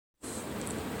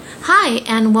Hi,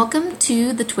 and welcome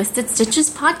to the Twisted Stitches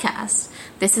podcast.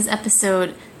 This is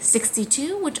episode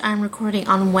 62, which I'm recording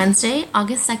on Wednesday,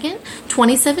 August 2nd,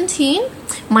 2017.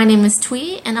 My name is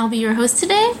Twee, and I'll be your host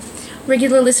today.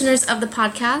 Regular listeners of the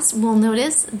podcast will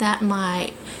notice that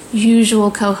my usual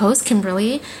co-host,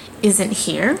 Kimberly, isn't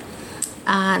here.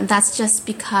 That's just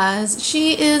because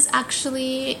she is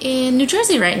actually in New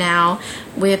Jersey right now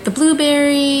with the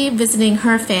Blueberry, visiting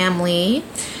her family.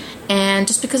 And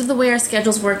just because of the way our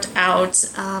schedules worked out,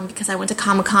 because I went to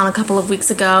Comic-Con a couple of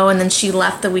weeks ago and then she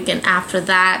left the weekend after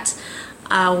that,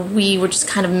 we were just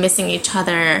kind of missing each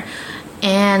other.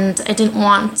 And I didn't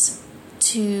want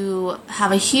to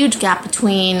have a huge gap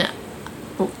between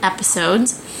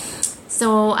episodes.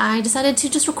 So I decided to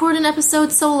just record an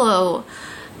episode solo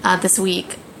this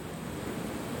week.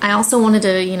 I also wanted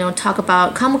to, talk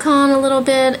about Comic-Con a little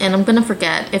bit, and I'm going to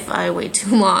forget if I wait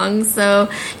too long. So,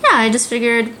 yeah, I just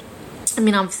figured...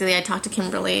 obviously I talked to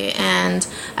Kimberly, and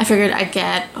I figured I'd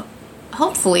get,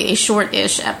 hopefully, a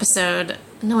short-ish episode.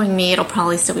 Knowing me, it'll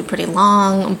probably still be pretty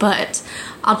long, but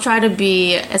I'll try to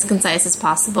be as concise as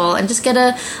possible and just get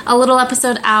a little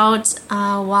episode out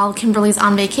while Kimberly's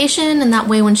on vacation, and that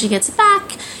way when she gets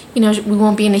back, we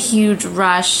won't be in a huge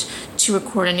rush to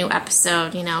record a new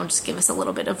episode, just give us a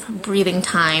little bit of breathing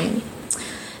time.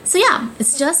 So yeah,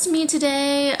 it's just me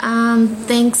today.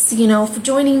 Thanks, for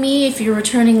joining me. If you're a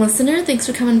returning listener, thanks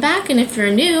for coming back. And if you're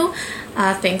new,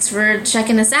 thanks for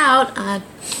checking us out.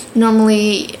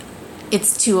 Normally,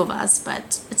 it's two of us,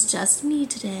 but it's just me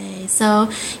today. So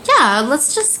yeah,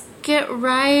 let's just get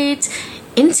right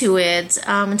into it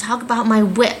and talk about my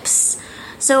whips.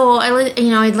 So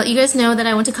I'd let you guys know that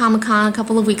I went to Comic-Con a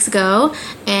couple of weeks ago,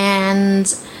 and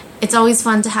it's always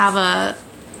fun to have a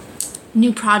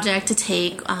new project to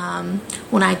take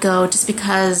when I go, just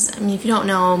because, if you don't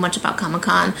know much about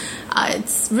Comic-Con,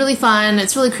 it's really fun,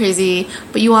 it's really crazy,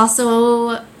 but you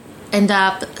also end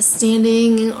up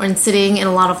standing or sitting in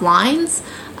a lot of lines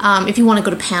if you want to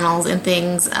go to panels and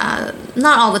things.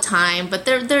 Not all the time, but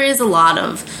there is a lot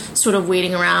of sort of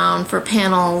waiting around for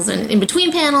panels, and in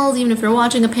between panels, even if you're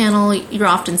watching a panel, you're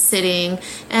often sitting,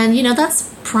 and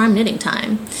that's prime knitting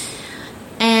time.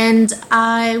 And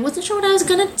I wasn't sure what I was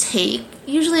going to take.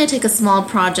 Usually I take a small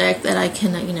project that I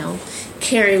can,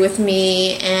 carry with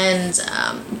me and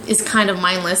is kind of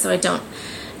mindless, so I don't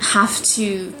have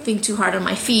to think too hard on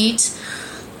my feet.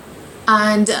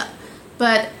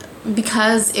 But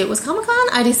because it was Comic-Con,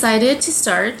 I decided to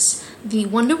start the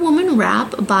Wonder Woman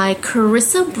wrap by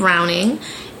Carissa Browning.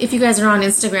 If you guys are on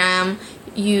Instagram,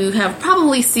 you have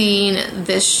probably seen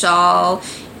this shawl.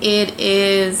 It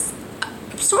is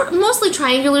mostly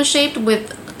triangular shaped,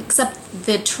 except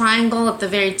the triangle at the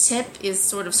very tip is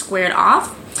sort of squared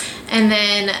off, and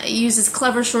then it uses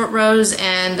clever short rows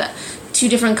and two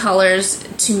different colors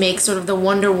to make sort of the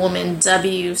Wonder Woman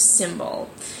W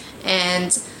symbol.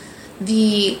 And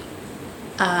the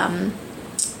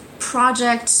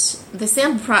the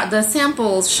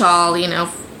sample shawl,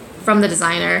 from the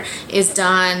designer, is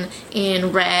done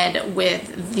in red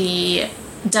with the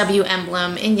W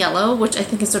emblem in yellow, which I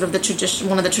think is sort of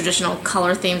one of the traditional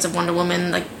color themes of Wonder Woman.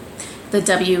 Like the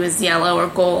W is yellow or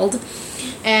gold.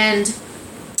 And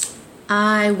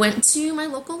I went to my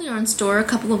local yarn store a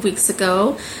couple of weeks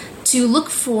ago to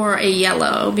look for a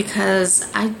yellow, because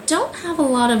I don't have a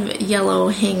lot of yellow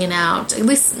hanging out, at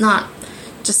least not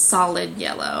just solid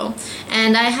yellow.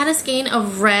 And I had a skein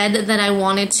of red that I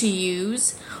wanted to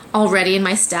use already in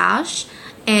my stash,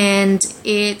 and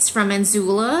it's from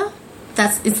Anzula.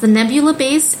 It's the Nebula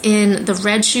base in the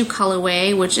red shoe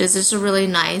colorway, which is just a really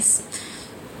nice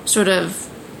sort of,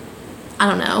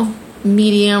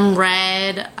 medium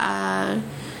red, and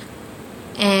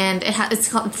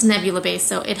it's Nebula base,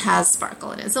 so it has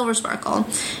sparkle in it, silver sparkle.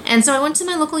 And so I went to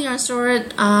my local yarn store,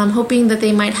 hoping that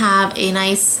they might have a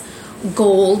nice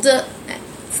gold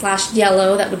 /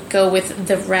 yellow that would go with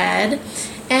the red.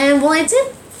 And I did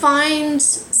find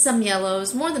some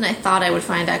yellows, more than I thought I would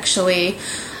find, actually.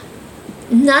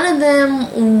 None of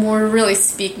them were really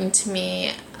speaking to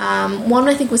me. One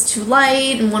I think was too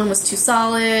light, and one was too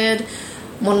solid.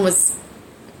 One was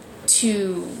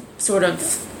too sort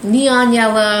of neon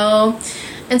yellow.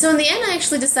 And so in the end, I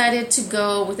actually decided to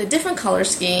go with a different color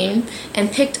scheme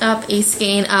and picked up a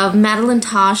skein of Madeline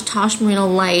Tosh Merino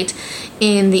Light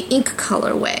in the ink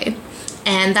colorway.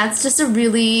 And that's just a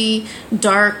really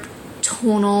dark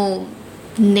tonal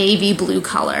navy blue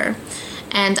color.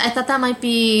 And I thought that might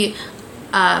be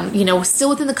still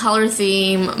within the color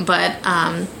theme, but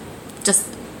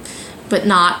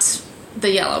not the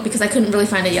yellow, because I couldn't really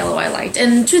find a yellow I liked.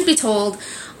 And truth be told,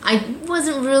 I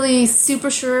wasn't really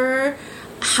super sure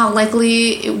how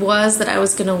likely it was that I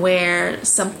was going to wear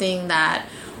something that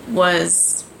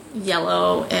was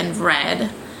yellow and red.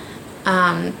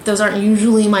 Those aren't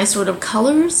usually my sort of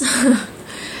colors.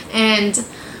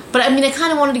 But I mean, I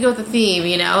kind of wanted to go with the theme,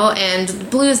 you know, and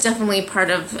blue is definitely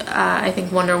part of, I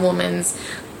think, Wonder Woman's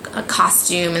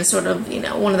costume and sort of, you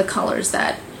know, one of the colors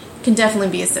that can definitely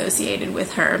be associated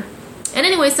with her. And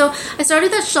anyway, so I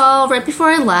started that shawl right before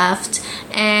I left,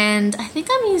 and I think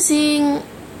I'm using,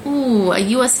 a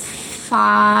US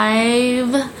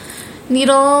 5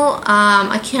 needle.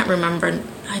 I can't remember.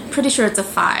 I'm pretty sure it's a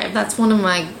 5. That's one of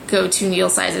my go-to needle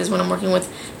sizes when I'm working with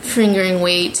fingering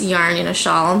weight yarn in a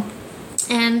shawl.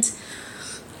 And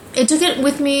I took it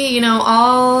with me, you know,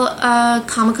 all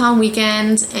Comic-Con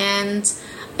weekend, and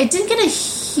I didn't get a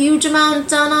huge amount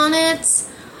done on it.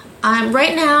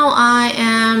 Right now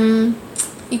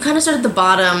you kind of start at the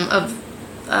bottom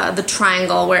of the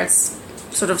triangle where it's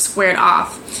sort of squared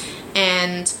off.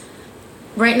 And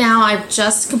right now I've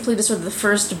just completed sort of the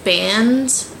first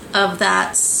band of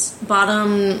that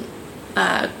bottom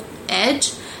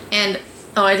edge. And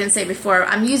I didn't say before,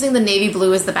 I'm using the navy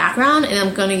blue as the background, and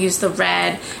I'm going to use the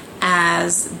red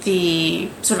as the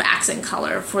sort of accent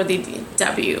color for the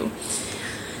W.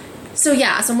 So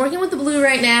yeah, so I'm working with the blue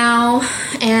right now,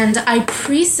 and I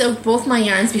pre-soaked both my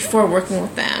yarns before working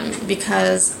with them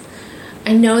because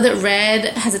I know that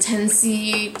red has a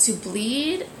tendency to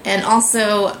bleed, and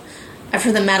also I've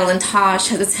heard that Madeline Tosh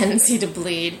has a tendency to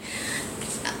bleed.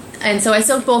 And so I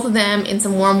soaked both of them in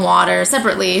some warm water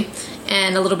separately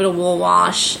and a little bit of wool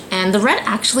wash, and the red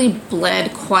actually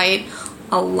bled quite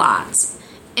a lot.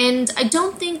 And I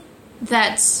don't think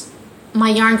that my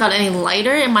yarn got any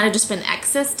lighter. It might have just been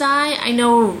excess dye. I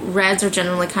know reds are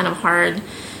generally kind of hard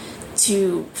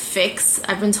to fix,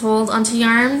 I've been told, onto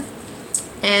yarn.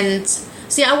 And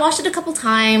so yeah, I washed it a couple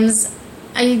times.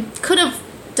 I could have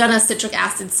done a citric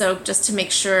acid soak just to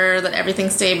make sure that everything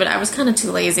stayed, but I was kind of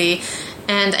too lazy.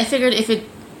 And I figured if it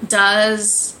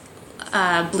does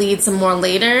bleed some more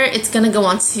later, it's going to go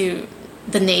onto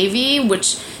the navy,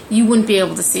 which you wouldn't be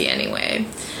able to see anyway.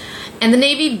 And the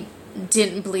navy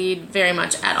didn't bleed very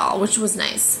much at all, which was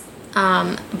nice.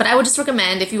 But I would just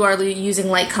recommend, if you are using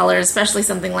light colors, especially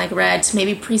something like red, to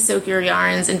maybe pre-soak your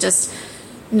yarns and just,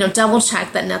 you know, double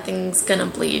check that nothing's gonna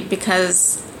bleed,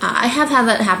 because I have had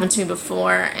that happen to me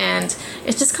before, and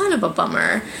it's just kind of a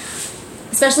bummer,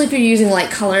 especially if you're using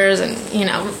light colors and, you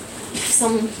know,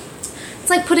 it's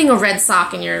like putting a red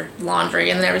sock in your laundry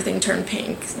and then everything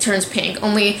turns pink,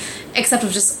 only except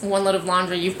with just one load of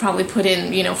laundry, you've probably put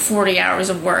in, you know, 40 hours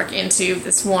of work into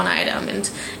this one item, and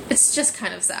it's just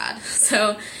kind of sad.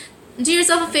 So do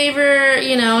yourself a favor,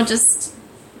 you know, just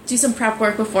do some prep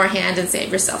work beforehand and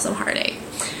save yourself some heartache.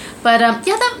 But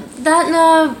yeah,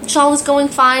 that shawl is going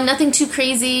fine, nothing too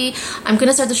crazy. I'm going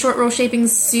to start the short row shaping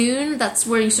soon. That's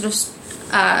where you sort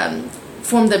of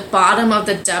form the bottom of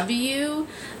the W,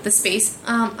 the space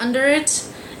under it,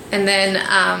 and then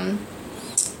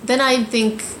I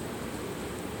think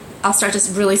I'll start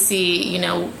to really see, you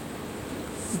know,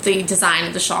 the design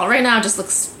of the shawl. Right now it just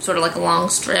looks sort of like a long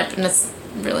strip, and it's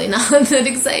really not that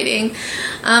exciting.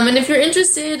 And if you're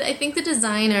interested, I think the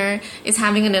designer is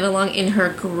having a knit along in her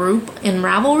group in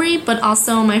Ravelry, but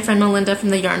also my friend Melinda from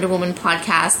the Yarn to Woman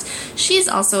podcast, she's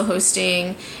also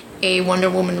hosting a Wonder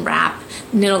Woman wrap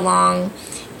knit along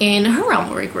in her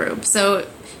Ravelry group. So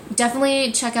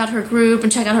definitely check out her group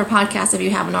and check out her podcast if you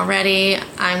haven't already.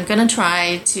 I'm gonna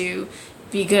try to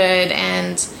be good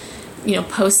and, you know,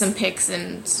 post some pics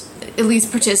and at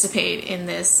least participate in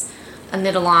this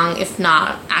knit along, if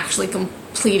not actually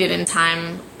complete it in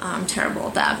time. I'm terrible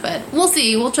at that, but we'll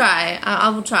see. We'll try. I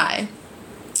will try.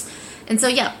 And so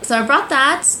yeah, so I brought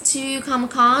that to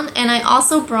Comic-Con, and I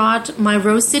also brought my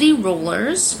Rose City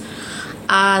rollers.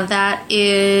 That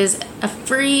is a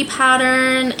free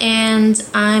pattern, and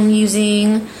I'm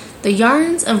using the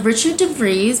yarns of Richard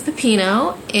DeVries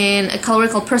Pepino in a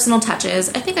colorway called Personal Touches.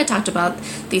 I think I talked about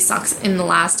these socks in the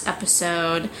last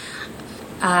episode.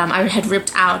 I had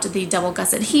ripped out the double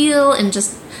gusset heel and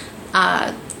just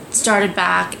started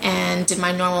back and did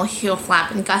my normal heel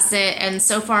flap and gusset, and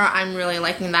so far I'm really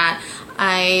liking that.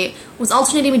 I was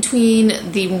alternating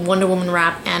between the Wonder Woman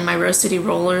wrap and my Rose City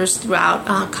rollers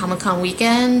throughout Comic-Con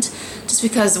weekend, just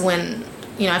because when,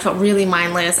 you know, I felt really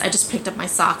mindless, I just picked up my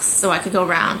socks so I could go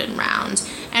round and round.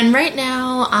 And right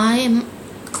now I am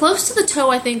close to the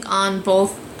toe, I think, on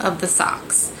both of the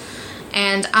socks.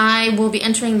 And I will be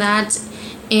entering that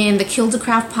in the Kill to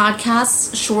Craft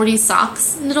podcast Shorty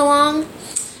Socks knit along.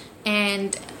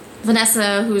 And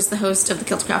Vanessa, who's the host of the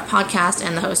Kill to Craft podcast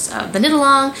and the host of the knit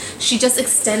along, she just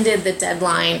extended the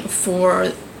deadline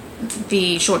for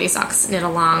the Shorty Socks knit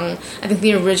along. I think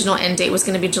the original end date was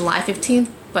going to be July 15th,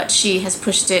 but she has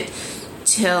pushed it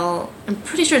till, I'm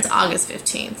pretty sure it's August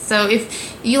 15th. So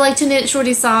if you like to knit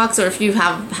Shorty Socks, or if you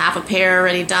have half a pair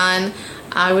already done,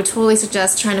 I would totally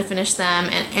suggest trying to finish them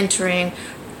and entering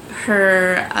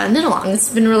her knit along. It's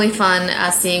been really fun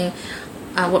seeing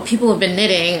what people have been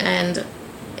knitting, and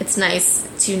it's nice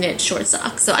to knit short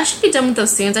socks. So I should be done with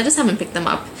those soon. I just haven't picked them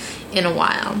up in a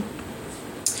while.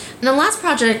 And the last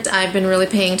project I've been really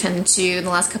paying attention to in the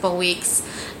last couple of weeks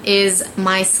is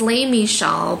my Slay Me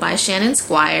shawl by Shannon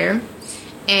Squire.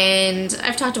 And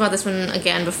I've talked about this one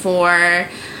again before. It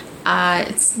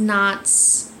hasn't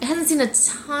seen a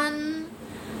ton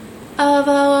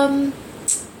of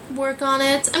work on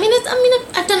it.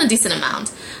 I've done a decent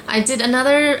amount. I did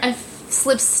a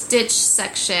slip stitch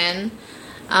section.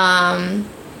 I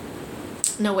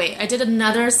did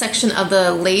another section of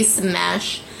the lace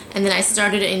mesh, and then I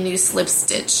started a new slip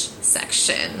stitch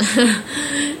section.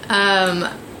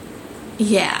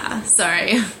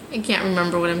 Sorry. I can't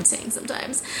remember what I'm saying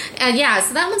sometimes. So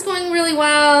that one's going really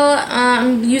well.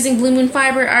 I'm using Blue Moon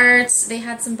Fiber Arts. They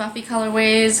had some Buffy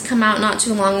colorways come out not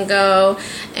too long ago,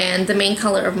 and the main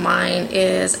color of mine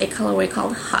is a colorway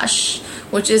called Hush,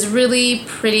 which is really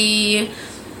pretty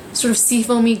sort of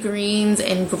seafoamy greens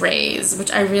and grays, which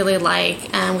I really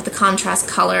like, and with the contrast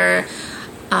color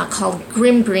called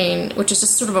Grim Green, which is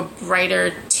just sort of a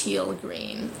brighter teal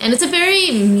green. And it's a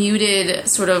very muted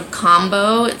sort of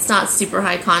combo. It's not super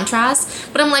high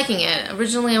contrast, but I'm liking it.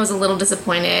 Originally I was a little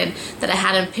disappointed that I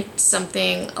hadn't picked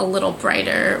something a little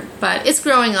brighter, but it's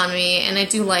growing on me, and I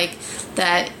do like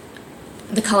that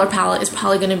the color palette is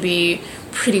probably going to be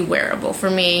pretty wearable for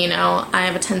me. I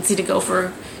have a tendency to go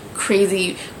for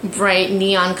crazy bright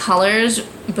neon colors,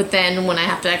 but then when I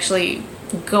have to actually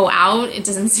go out, it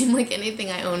doesn't seem like anything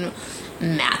I own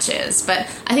matches. But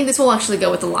I think this will actually go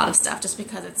with a lot of stuff just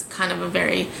because it's kind of a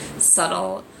very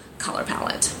subtle color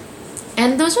palette.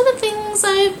 And those are the things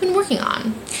I've been working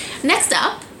on. Next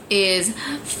up is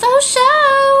Faux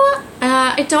Show!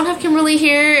 I don't have Kimberly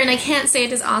here, and I can't say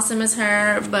it as awesome as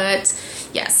her, but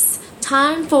yes,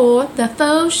 time for the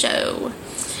Faux Show.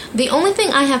 The only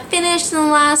thing I have finished in the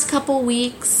last couple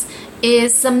weeks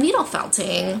is some needle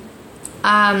felting.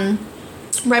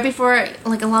 Right before,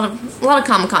 like a lot of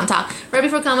Comic-Con talk. Right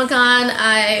before Comic-Con,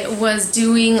 I was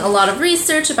doing a lot of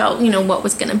research about, what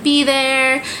was going to be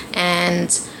there, and,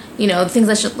 the things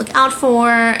I should look out for,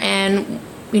 and,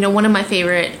 one of my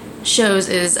favorite shows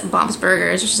is Bob's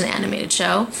Burgers, which is an animated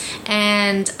show,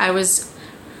 and I was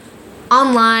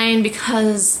online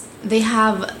because they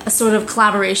have a sort of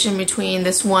collaboration between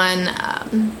this one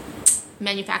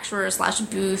manufacturer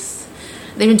 / booth.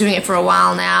 They've been doing it for a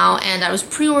while now, and I was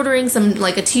pre-ordering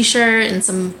a t-shirt and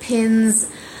some pins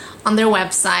on their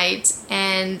website,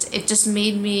 and it just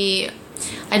made me,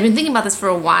 I'd been thinking about this for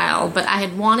a while, but I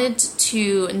had wanted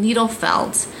to needle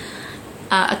felt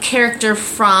a character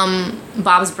from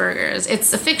Bob's Burgers.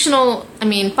 It's a fictional,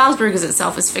 Bob's Burgers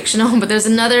itself is fictional, but there's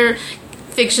another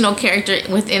fictional character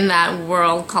within that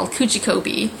world called Coochie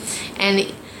Kobe, and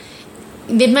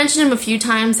they've mentioned him a few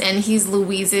times, and he's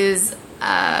Louise's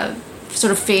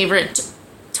sort of favorite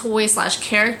toy /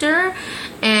 character,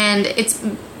 and it's,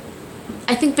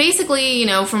 I think basically,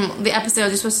 from the episode,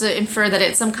 you're supposed to infer that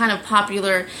it's some kind of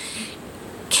popular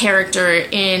character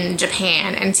in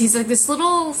Japan, and he's like this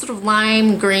little sort of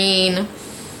lime green,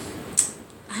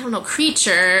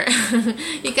 creature.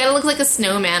 He kind of looks like a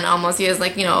snowman almost. He has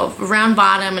a round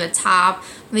bottom and a top,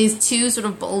 and these two sort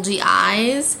of bulgy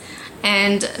eyes.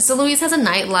 And so Louise has a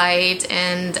nightlight,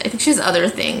 and I think she has other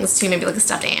things too, maybe like a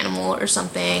stuffed animal or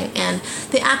something. And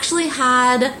they actually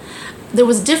there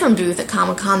was a different booth at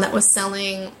Comic-Con that was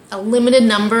selling a limited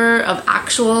number of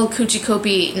actual Coochie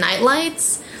Kobe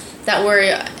nightlights that were,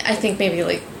 I think,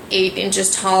 maybe 8 inches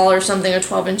tall or something, or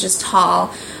 12 inches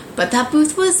tall. But that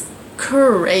booth was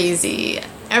crazy.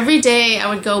 Every day I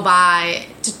would go by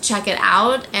to check it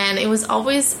out, and it was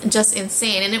always just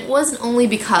insane. And it wasn't only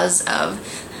because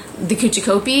of the Coochie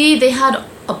Kobe. They had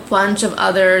a bunch of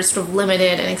other sort of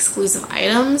limited and exclusive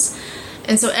items,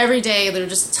 and so every day there were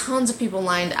just tons of people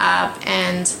lined up,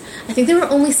 and I think they were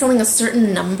only selling a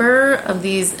certain number of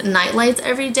these nightlights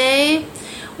every day,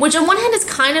 which on one hand is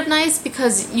kind of nice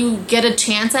because you get a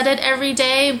chance at it every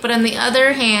day, but on the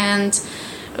other hand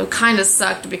it kind of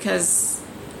sucked because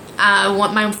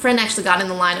my friend actually got in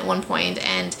the line at one point,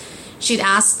 and she'd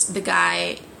asked the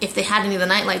guy if they had any of the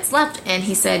nightlights left, and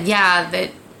he said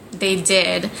that they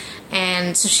did,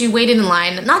 and so she waited in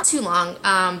line, not too long,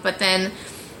 but then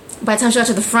by the time she got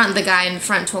to the front, the guy in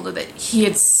front told her that he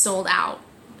had sold out.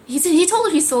 He told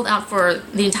her he sold out for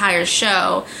the entire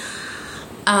show,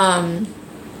 and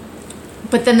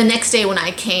But then the next day when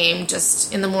I came,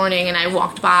 just in the morning, and I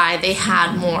walked by, they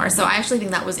had more. So I actually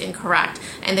think that was incorrect,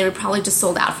 and they were probably just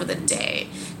sold out for the day,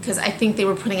 because I think they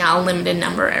were putting out a limited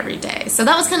number every day. So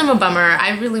that was kind of a bummer.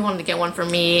 I really wanted to get one for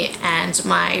me and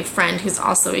my friend, who's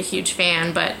also a huge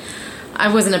fan, but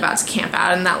I wasn't about to camp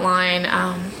out in that line.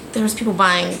 There was people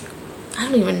buying, I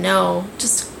don't even know,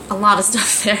 just a lot of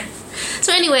stuff there.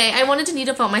 So anyway, I wanted to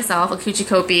needle felt myself a Coochie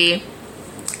Copie,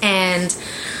 and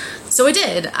so I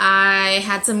did. I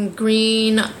had some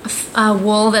green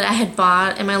wool that I had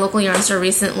bought at my local yarn store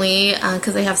recently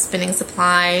because they have spinning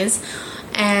supplies,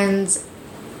 and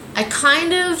I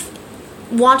kind of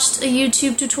watched a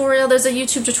YouTube tutorial. There's a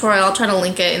YouTube tutorial. I'll try to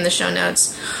link it in the show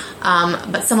notes.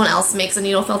 But someone else makes a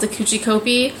needle felted Coochie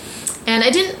Copie, and I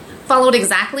didn't follow it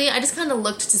exactly. I just kind of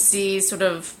looked to see sort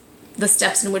of the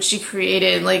steps in which she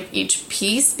created like each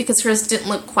piece, because hers didn't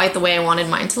look quite the way I wanted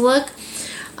mine to look.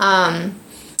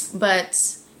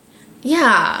 But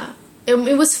yeah,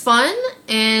 it was fun.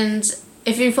 And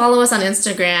if you follow us on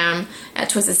Instagram at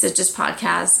Twisted Stitches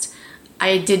Podcast,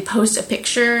 I did post a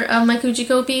picture of my Coochie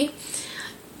Copie,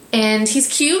 and he's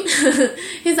cute.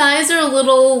 His eyes are a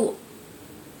little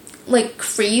like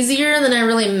crazier than I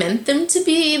really meant them to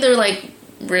be. They're like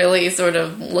really sort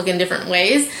of look in different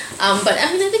ways. But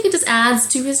I mean, I think it just adds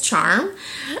to his charm,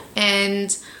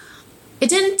 and it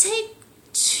didn't take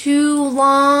too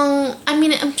long. I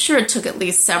mean, I'm sure it took at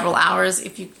least several hours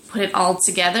if you put it all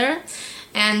together.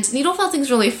 And needle felting's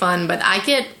really fun, but I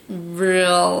get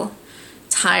real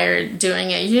tired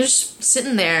doing it. You're just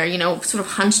sitting there, you know, sort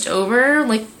of hunched over,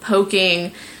 like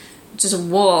poking just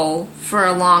wool for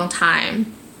a long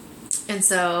time. And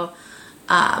so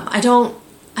I don't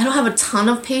have a ton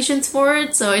of patience for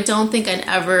it, so I don't think I'd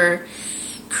ever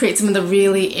create some of the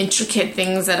really intricate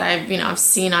things that I've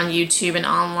seen on YouTube and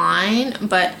online.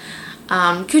 But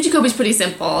Coochie Copie's pretty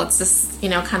simple. It's just,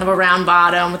 kind of a round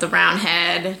bottom with a round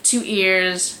head, 2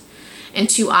 ears, and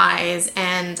 2 eyes.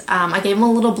 And I gave him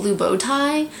a little blue bow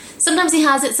tie. Sometimes he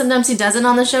has it, sometimes he doesn't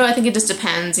on the show. I think it just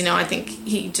depends. I think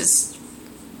he just,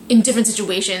 in different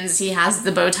situations, he has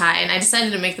the bow tie. And I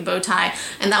decided to make the bow tie.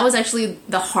 And that was actually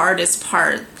the hardest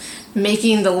part,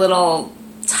 making the little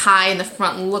tie in the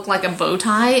front look like a bow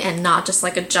tie and not just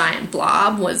like a giant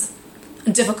blob was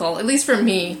difficult, at least for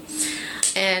me.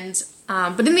 And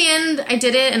but in the end, I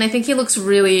did it, and I think he looks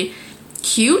really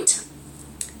cute.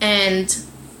 And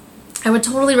I would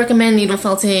totally recommend needle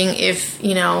felting if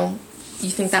you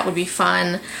think that would be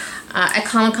fun. At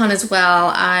Comic-Con as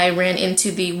well, I ran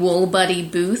into the Wool Buddy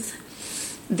booth.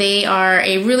 They are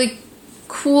a really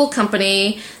cool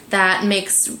company that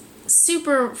makes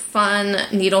super fun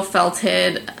needle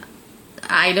felted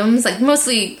items, like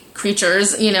mostly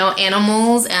creatures,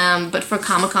 animals, but for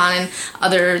Comic-Con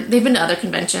and they've been to other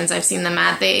conventions I've seen them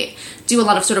at. They do a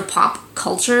lot of sort of pop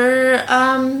culture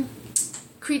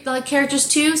characters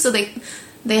too. So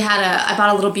they had I bought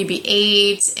a little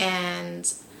BB-8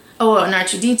 and an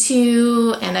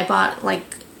R2-D2, and I bought I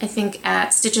think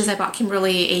at Stitches I bought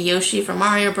Kimberly a Yoshi from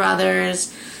Mario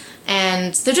Brothers.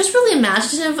 And they're just really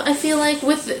imaginative, I feel like,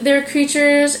 with their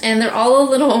creatures, and they're all a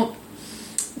little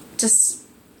just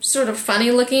sort of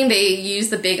funny looking. They use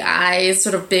the big eyes,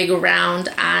 sort of big round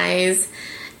eyes.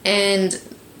 And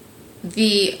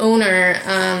the owner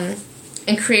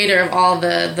and creator of all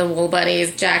the Wool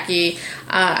Buddies, Jackie,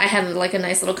 I had a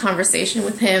nice little conversation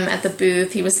with him at the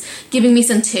booth. He was giving me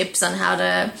some tips on how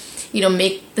to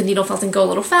make the needle felting go a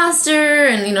little faster,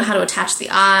 and, how to attach the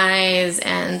eyes.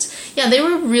 And yeah, they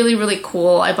were really, really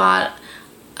cool. I bought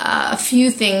a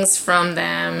few things from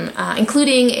them,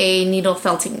 including a needle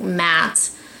felting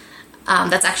mat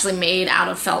that's actually made out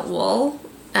of felt wool.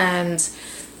 And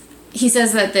he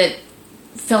says that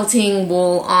felting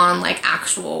wool on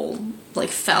actual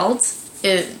felt,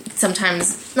 it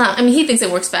sometimes not. I mean, he thinks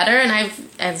it works better, and I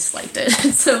just liked it.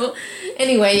 So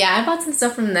anyway, yeah, I bought some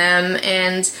stuff from them,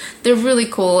 and they're really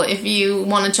cool. If you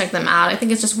want to check them out, I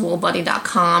think it's just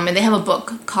woolbuddy.com, and they have a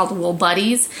book called Wool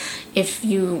Buddies. If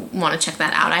you want to check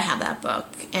that out, I have that book,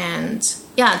 and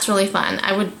yeah, it's really fun.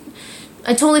 I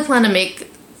totally plan to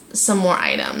make some more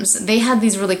items. They had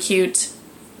these really cute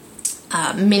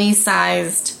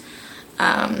mini-sized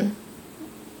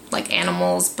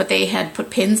animals, but they had put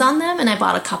pins on them, and I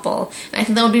bought a couple, and I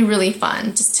think that would be really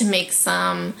fun just to make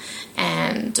some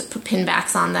and put pin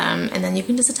backs on them, and then you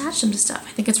can just attach them to stuff.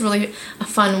 I think it's really a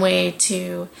fun way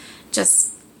to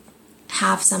just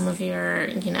have some of your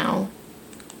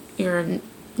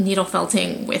needle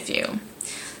felting with you.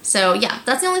 So yeah,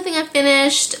 that's the only thing I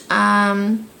finished.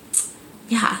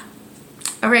 Yeah.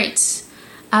 All right.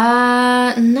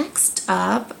 Next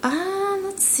up,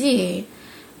 let's see.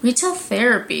 Retail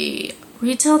therapy.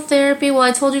 Retail therapy, well,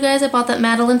 I told you guys I bought that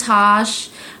Madeline Tosh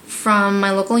from my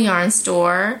local yarn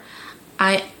store.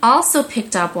 I also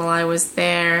picked up while I was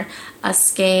there a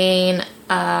skein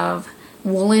of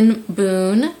Woolen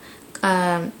Boon.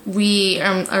 We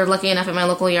are lucky enough at my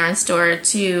local yarn store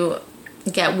to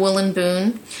get Woolen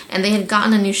Boon, and they had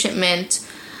gotten a new shipment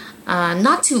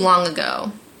not too long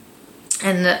ago.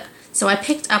 And so I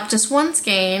picked up just one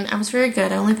skein. I was very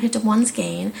good. I only picked up one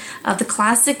skein of the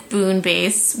classic Boon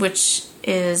base, which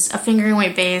is a fingering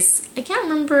weight base. I can't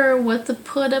remember what the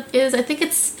put up is. I think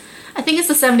it's the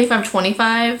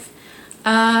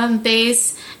 75-25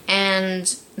 base,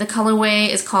 and the colorway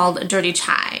is called Dirty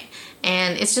Chai.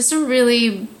 And it's just a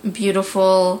really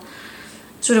beautiful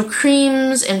sort of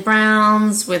creams and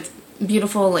browns with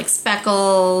beautiful like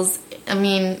speckles. I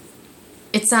mean,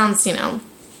 it sounds,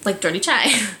 like Dirty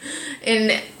Chai.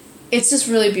 And it's just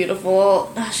really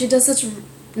beautiful. She does such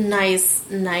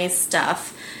nice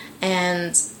stuff.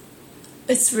 And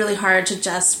it's really hard to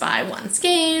just buy one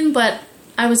skein, but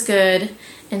I was good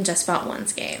and just bought one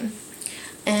skein.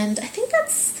 And I think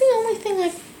that's the only thing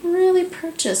I've really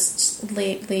purchased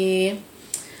lately.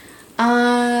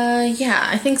 Yeah,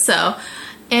 I think so.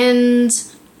 And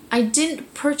I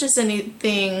didn't purchase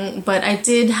anything, but I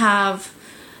did have,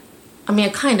 I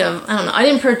don't know, I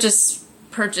didn't purchase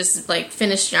like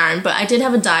finished yarn, but I did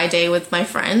have a dye day with my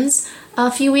friends a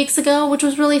few weeks ago, which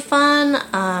was really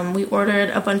fun. We ordered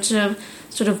a bunch of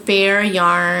sort of bare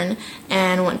yarn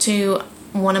and went to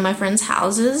one of my friends'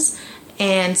 houses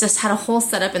and just had a whole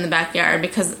setup in the backyard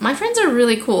because my friends are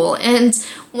really cool, and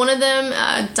one of them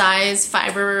dyes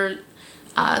fiber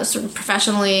sort of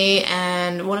professionally,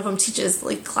 and one of them teaches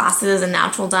like classes in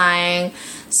natural dyeing.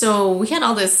 So we had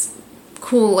all this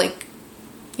cool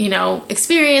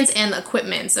experience and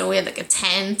equipment. So we had like a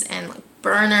tent and like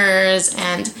burners,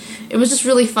 and it was just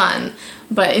really fun.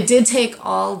 But it did take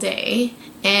all day,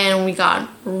 and we got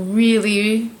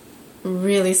really,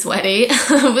 really sweaty.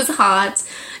 It was hot,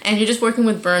 and you're just working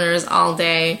with burners all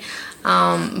day.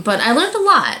 But I learned a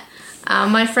lot.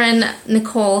 My friend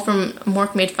Nicole from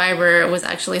Mork Made Fiber was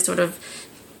actually sort of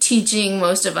teaching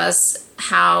most of us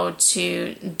how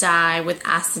to dye with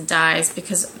acid dyes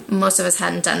because most of us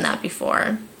hadn't done that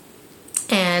before.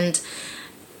 And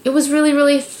it was really,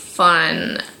 really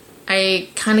fun. I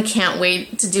kind of can't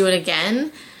wait to do it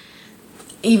again,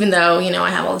 even though, I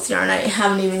have all this yarn I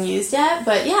haven't even used yet.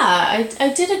 But yeah,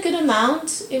 I did a good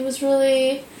amount. It was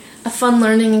really a fun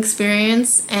learning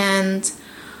experience, and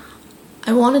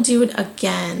I want to do it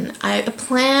again. I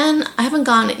haven't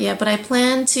gotten it yet, but I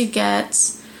plan to get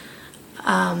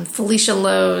Felicia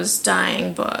Lowe's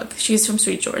dyeing book. She's from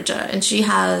Sweet Georgia, and she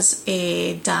has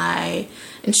a dye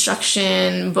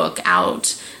instruction book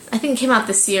out. I think it came out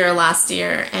this year or last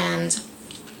year, and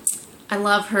I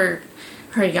love her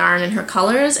yarn and her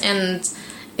colors, and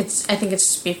I think it's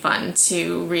just be fun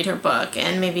to read her book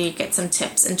and maybe get some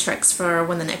tips and tricks for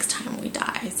when the next time we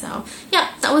dye. So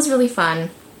yeah, that was really fun.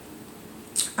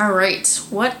 All right,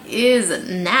 what is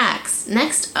next?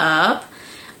 Next up,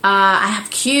 I have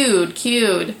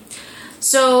Cued.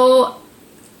 So,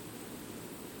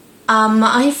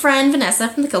 my friend Vanessa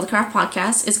from the Gildcraft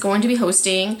podcast is going to be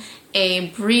hosting a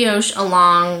brioche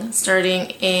along starting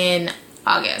in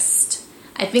August.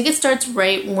 I think it starts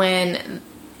right when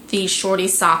the Shorty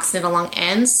Socks Knit Along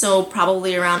ends, so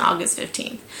probably around August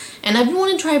 15th. And I've been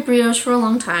wanting to try brioche for a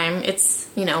long time. It's,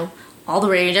 all the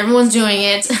rage. Everyone's doing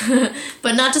it.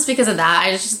 But not just because of that.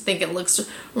 I just think it looks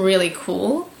really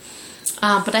cool.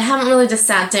 But I haven't really just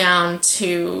sat down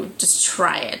to just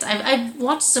try it. I've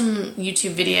watched some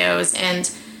YouTube videos, and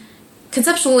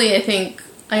conceptually I think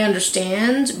I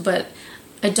understand, but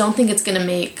I don't think it's going to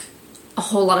make a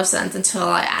whole lot of sense until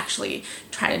I actually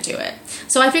try to do it.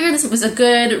 So I figured this was a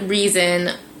good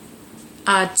reason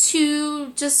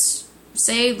to just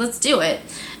say, let's do it.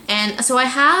 And so I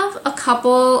have a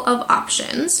couple of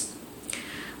options.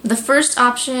 The first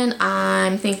option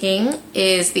I'm thinking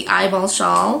is the Eyeball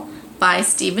Shawl by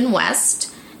Stephen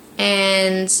West.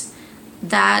 And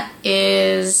that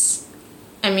is,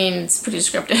 it's pretty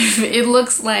descriptive. It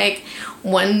looks like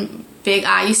one big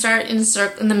eye. You start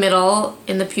in the middle,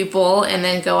 in the pupil, and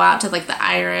then go out to like the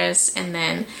iris, and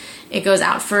then it goes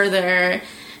out further.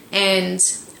 And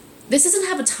this doesn't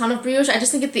have a ton of brioche. I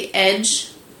just think at the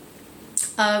edge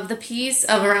of the piece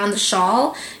of around the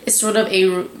shawl is sort of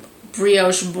a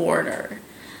brioche border.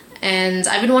 And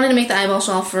I've been wanting to make the eyeball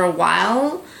shawl for a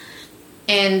while,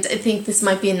 and I think this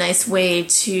might be a nice way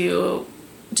to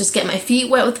just get my feet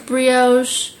wet with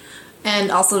brioche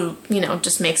and also,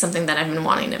 just make something that I've been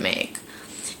wanting to make.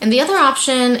 And the other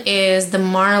option is the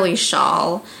Marley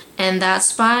shawl, and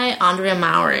that's by Andrea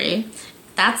Mowry.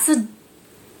 That's an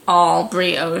all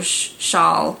brioche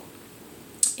shawl.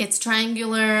 It's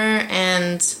triangular,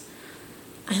 and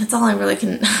that's all I really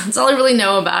that's all I really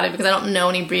know about it, because I don't know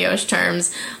any brioche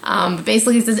terms. But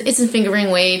basically it's a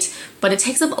fingering weight, but it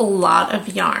takes up a lot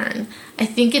of yarn. I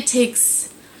think it takes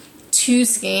 2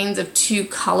 skeins of 2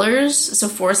 colors, so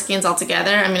 4 skeins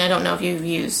altogether. I mean, I don't know if you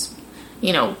use,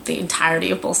 the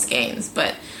entirety of both skeins,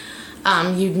 but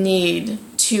you'd need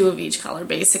 2 of each color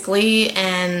basically.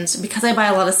 And because I buy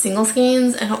a lot of single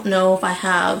skeins, I don't know if I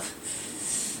have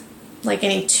like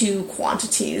any 2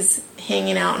 quantities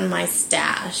hanging out in my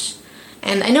stash.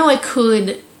 And I know I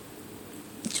could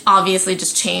obviously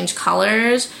just change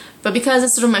colors, but because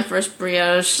it's sort of my first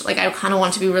brioche, like I kind of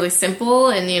want it to be really simple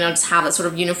and, just have that sort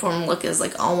of uniform look as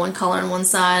like all one color on one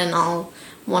side and all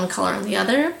one color on the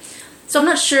other. So I'm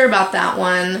not sure about that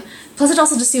one. Plus it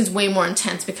also just seems way more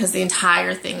intense because the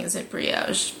entire thing isn't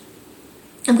brioche.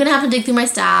 I'm gonna have to dig through my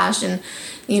stash and,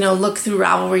 look through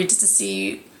Ravelry just to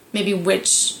see maybe which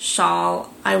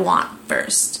shawl I want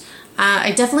first.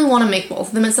 I definitely want to make both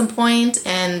of them at some point,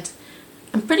 and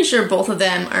I'm pretty sure both of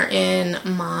them are in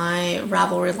my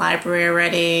Ravelry library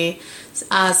already.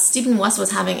 Stephen West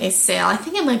was having a sale. I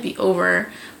think it might be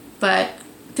over, but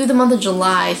through the month of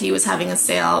July, he was having a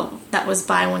sale that was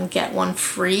buy one, get one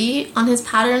free on his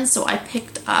patterns, so I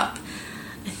picked up,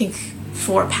 I think,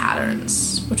 4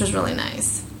 patterns, which was really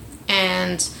nice.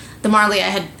 And the Marley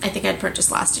I think I'd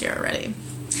purchased last year already.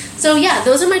 So yeah,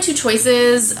 those are my 2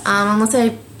 choices. Unless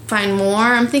I find more,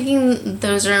 I'm thinking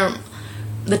those are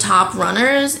the top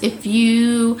runners. If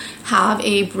you have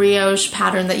a brioche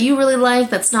pattern that you really like,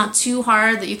 that's not too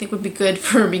hard, that you think would be good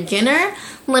for a beginner,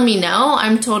 let me know.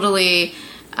 I'm totally,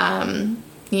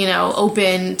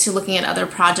 open to looking at other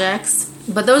projects.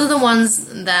 But those are the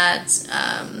ones that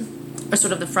are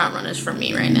sort of the front runners for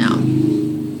me right now.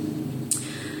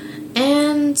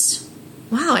 And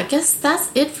wow, I guess that's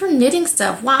it for knitting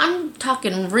stuff. Wow, I'm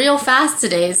talking real fast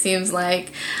today, it seems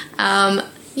like.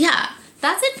 Yeah,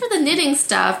 that's it for the knitting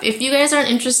stuff. If you guys aren't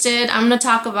interested, I'm going to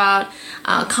talk about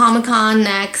Comic-Con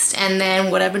next, and then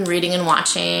what I've been reading and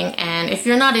watching. And if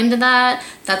you're not into that,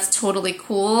 that's totally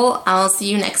cool. I'll see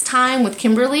you next time with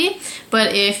Kimberly.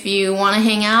 But if you want to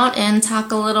hang out and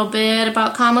talk a little bit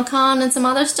about Comic-Con and some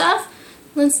other stuff,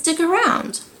 then stick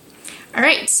around.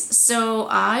 Alright, so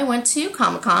I went to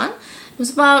Comic-Con. It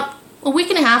was about a week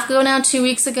and a half ago now, 2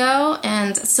 weeks ago,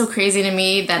 and it's so crazy to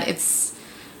me that it's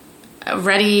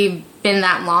already been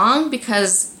that long,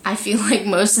 because I feel like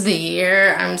most of the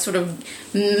year I'm sort of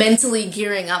mentally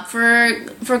gearing up for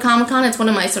Comic-Con. It's one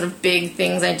of my sort of big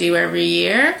things I do every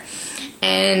year.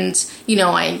 And,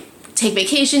 I take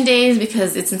vacation days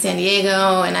because it's in San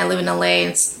Diego and I live in LA.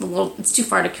 It's too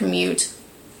far to commute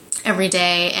every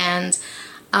day. And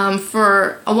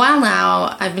for a while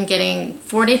now, I've been getting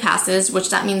 4-day passes, which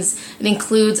that means it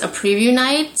includes a preview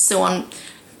night. So on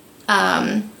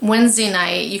Wednesday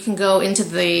night, you can go into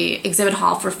the exhibit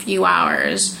hall for a few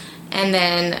hours, and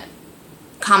then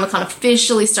Comic-Con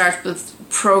officially starts with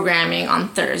programming on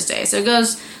Thursday. So it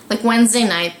goes like Wednesday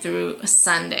night through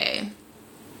Sunday.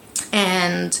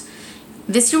 And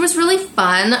this year was really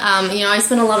fun. I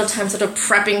spent a lot of time sort of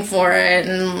prepping for it,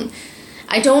 and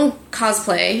I don't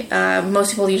cosplay.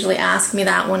 Most people usually ask me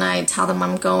that when I tell them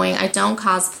I'm going. I don't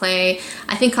cosplay.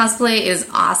 I think cosplay is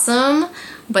awesome,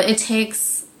 but it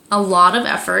takes a lot of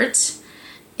effort,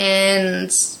 and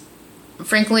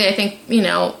frankly, I think,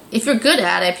 if you're good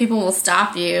at it, people will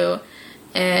stop you,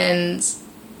 and,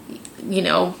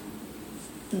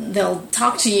 they'll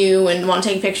talk to you and want to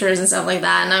take pictures and stuff like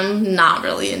that, and I'm not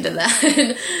really into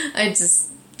that. I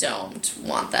just don't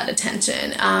want that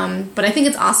attention. But I think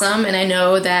it's awesome, and I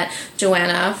know that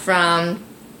Joanna from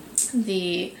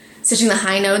the Stitching the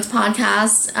High Notes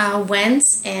podcast went,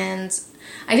 and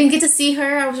I didn't get to see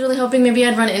her. I was really hoping maybe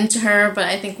I'd run into her, but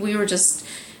I think we were just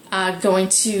going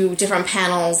to different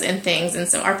panels and things, and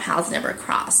so our paths never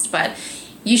crossed. But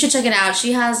you should check it out.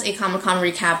 She has a Comic-Con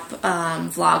recap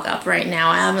vlog up right now.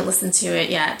 I haven't listened to it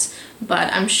yet,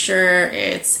 but I'm sure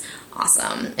it's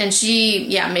awesome. And she,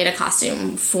 made a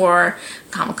costume for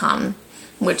Comic-Con,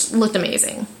 which looked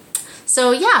amazing.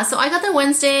 So I got there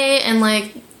Wednesday, and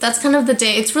that's kind of the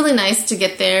day. It's really nice to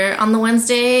get there on the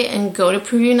Wednesday and go to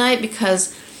preview night,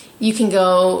 because you can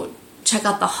go check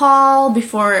out the hall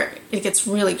before it gets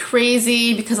really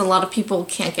crazy, because a lot of people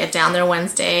can't get down there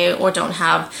Wednesday or don't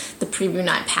have the preview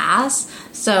night pass.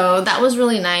 So that was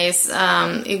really nice.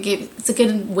 It's a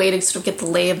good way to sort of get the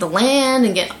lay of the land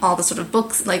and get all the sort of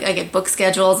books. I get book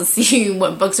schedules to see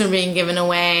what books are being given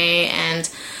away, and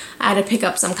I had to pick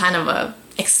up some kind of a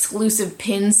exclusive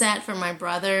pin set for my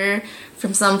brother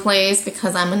from someplace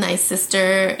because I'm a nice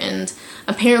sister, and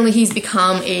apparently he's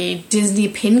become a Disney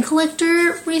pin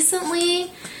collector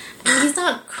recently. And he's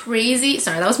not crazy.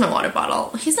 Sorry, that was my water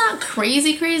bottle. He's not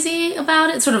crazy about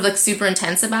it. Sort of like super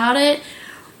intense about it,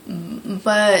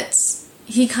 but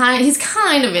he's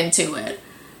kind of into it.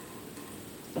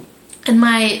 And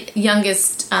my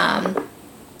youngest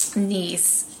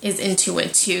niece is into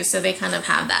it too, so they kind of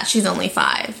have that. She's only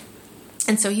 5.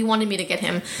 And so he wanted me to get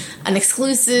him an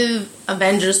exclusive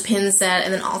Avengers pin set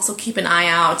and then also keep an eye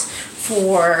out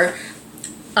for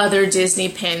other Disney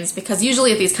pins, because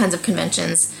usually at these kinds of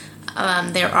conventions,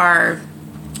 there are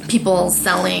people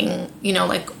selling,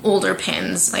 like older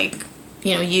pins, like,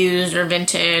 used or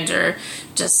vintage or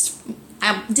just...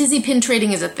 Disney pin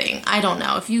trading is a thing. I don't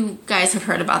know. If you guys have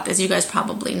heard about this, you guys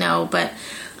probably know, but...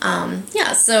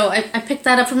 so I picked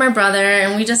that up for my brother,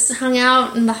 and we just hung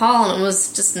out in the hall, and it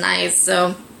was just nice.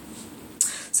 So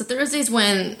Thursday's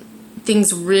when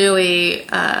things really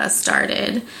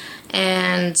started,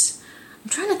 and I'm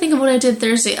trying to think of what I did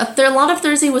Thursday. A lot of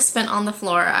Thursday was spent on the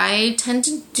floor. I tend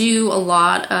to do a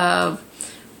lot of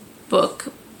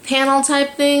book panel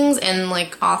type things and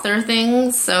like author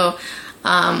things, so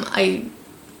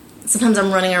sometimes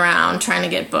I'm running around trying to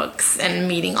get books and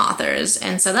meeting authors.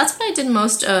 And so that's what I did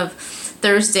most of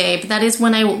Thursday. But that is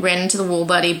when I ran into the Wool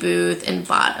Buddy booth and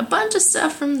bought a bunch of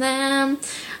stuff from them.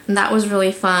 And that was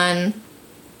really fun.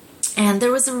 And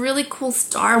there was a really cool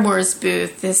Star Wars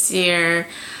booth this year.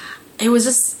 It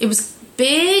was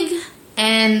big,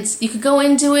 and you could go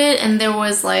into it, and there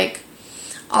was like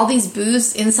all these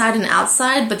booths inside and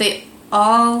outside, but they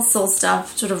all sold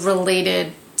stuff sort of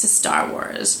related to Star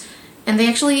Wars. And they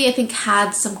actually, I think,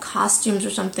 had some costumes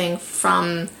or something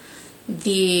from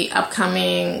the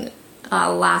upcoming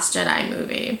Last Jedi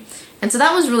movie. And so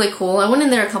that was really cool. I went in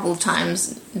there a couple of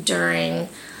times during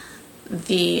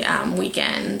the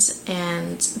weekend,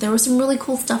 and there was some really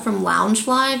cool stuff from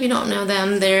Loungefly. If you don't know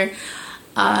them, they're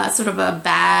sort of a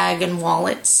bag and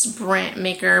wallet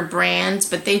maker brand,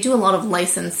 but they do a lot of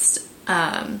licensed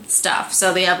stuff.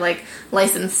 So they have like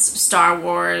licensed Star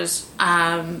Wars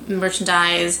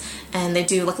merchandise, and they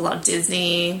do like a lot of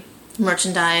Disney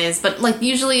merchandise, but like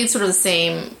usually it's sort of the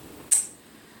same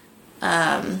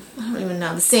I don't even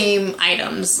know, the same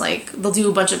items. Like they'll do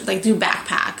a bunch of do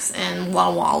backpacks and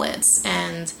wallets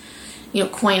and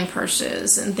coin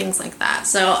purses and things like that.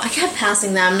 So I kept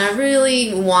passing them, and I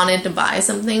really wanted to buy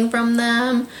something from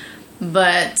them,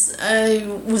 but I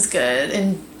was good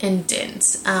and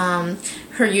didn't.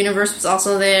 Her Universe was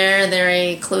also there. They're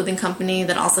a clothing company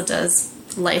that also does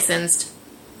licensed,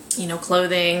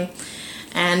 clothing.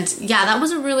 And yeah, that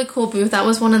was a really cool booth. That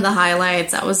was one of the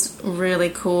highlights. That was really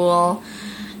cool.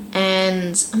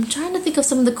 And I'm trying to think of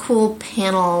some of the cool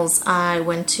panels I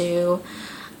went to.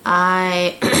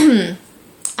 I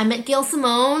met Gail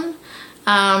Simone.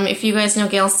 If you guys know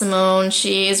Gail Simone,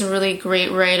 she is a really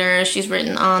great writer. She's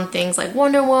written on things like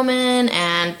Wonder Woman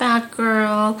and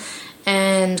Batgirl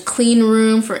and Clean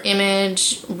Room for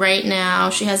Image. Right now,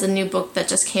 she has a new book that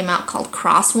just came out called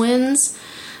Crosswinds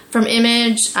from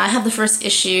Image. I have the first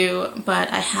issue, but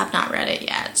I have not read it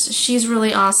yet. She's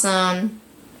really awesome.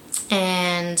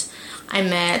 And I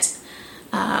met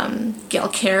Gail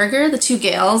Carriger, the two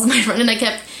Gails. My friend and I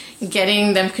kept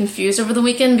getting them confused over the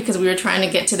weekend because we were trying to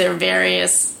get to their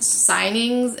various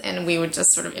signings, and we would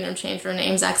just sort of interchange their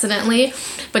names accidentally.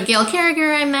 But Gail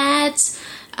Carriger I met.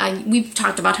 We've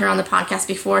talked about her on the podcast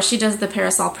before. She does the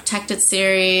Parasol Protected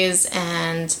series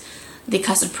and the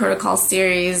Custard Protocol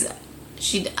series.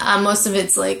 She most of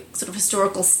it's like sort of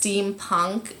historical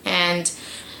steampunk, and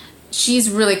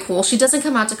she's really cool. She doesn't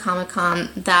come out to Comic-Con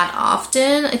that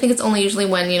often. I think it's only usually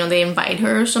when, they invite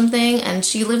her or something, and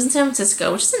she lives in San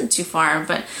Francisco, which isn't too far,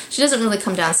 but she doesn't really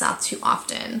come down south too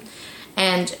often.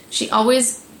 And she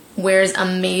always wears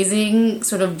amazing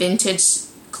sort of vintage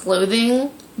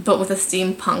clothing, but with a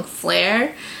steampunk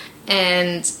flair.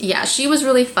 And yeah, she was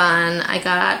really fun. I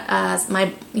got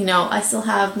I still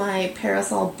have my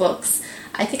Parasol books.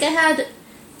 I think I had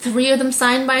 3 of them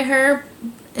signed by her,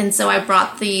 and so I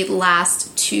brought the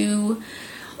last 2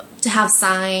 to have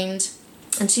signed,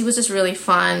 and she was just really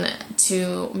fun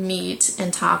to meet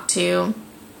and talk to.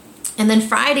 And then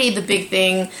Friday, the big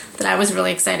thing that I was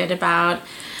really excited about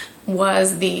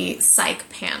was the Psych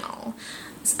panel.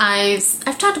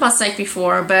 I've talked about Psych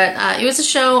before, but it was a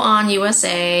show on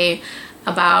USA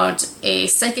about a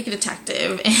psychic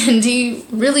detective, and he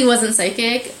really wasn't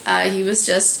psychic. He was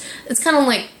just, it's kind of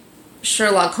like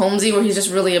Sherlock Holmesy, where he's just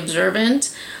really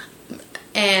observant,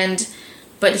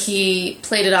 but he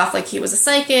played it off like he was a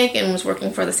psychic and was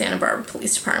working for the Santa Barbara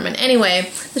Police Department. Anyway,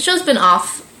 the show's been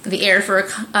off the air for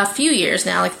a few years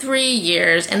now, like 3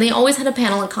 years, and they always had a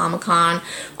panel at Comic-Con.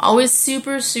 Always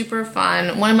super, super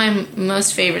fun. One of my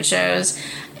most favorite shows.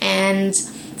 And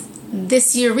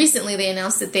this year, recently, they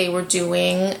announced that they were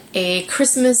doing a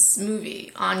Christmas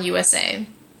movie on USA.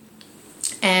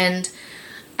 And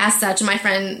as such, my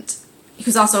friend,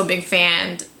 who's also a big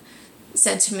fan,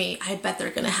 said to me, I bet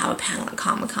they're going to have a panel at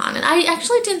Comic-Con. And I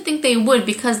actually didn't think they would,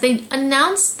 because they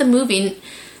announced the movie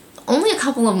only a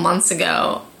couple of months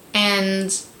ago. And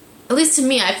at least to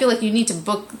me, I feel like you need to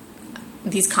book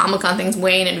these Comic-Con things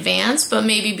way in advance, but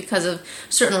maybe because of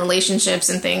certain relationships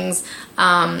and things,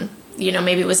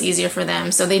 maybe it was easier for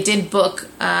them. So they did book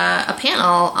a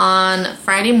panel on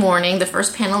Friday morning, the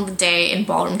first panel of the day, in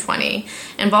Ballroom 20.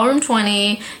 And Ballroom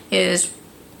 20 is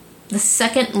the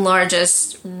second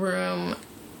largest room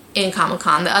in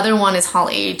Comic-Con. The other one is Hall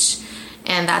H,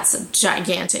 and that's a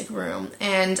gigantic room.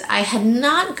 And I had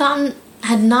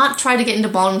not tried to get into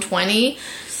Ballroom 20,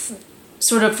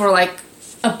 sort of for like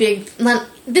a big,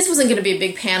 this wasn't going to be a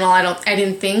big panel, I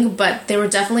didn't think, but there were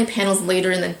definitely panels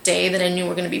later in the day that I knew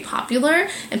were going to be popular,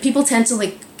 and people tend to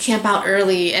like camp out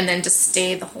early and then just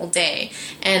stay the whole day.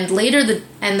 And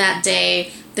that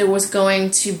day, there was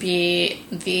going to be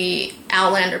the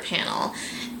Outlander panel.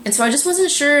 And so I just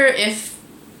wasn't sure if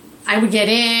I would get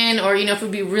in, or, if it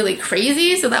would be really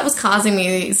crazy. So that was causing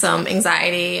me some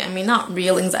anxiety. I mean, not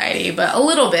real anxiety, but a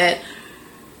little bit,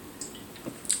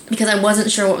 because I wasn't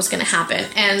sure what was going to happen.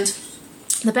 And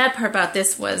the bad part about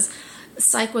this was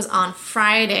Psych was on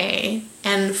Friday,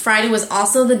 and Friday was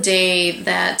also the day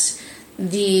that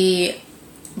the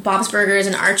Bob's Burgers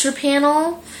and Archer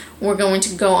panel were going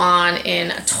to go on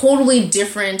in a totally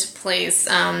different place.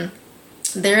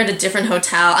 They're at a different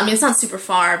hotel. I mean, it's not super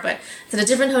far, but it's at a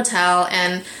different hotel,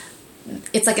 and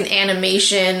it's like an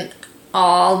animation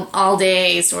all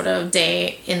day sort of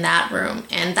day in that room.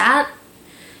 And that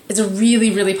is a really,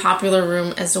 really popular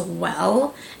room as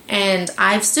well. And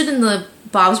I've stood in the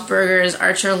Bob's Burgers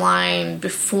Archer line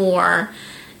before,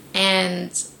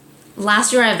 and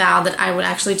last year I vowed that I would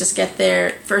actually just get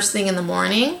there first thing in the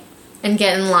morning and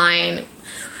get in line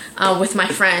with my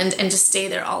friend and just stay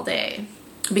there all day.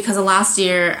 Because last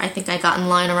year, I think I got in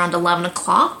line around 11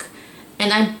 o'clock,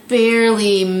 and I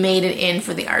barely made it in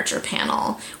for the Archer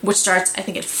panel, which starts, I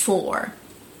think, at 4.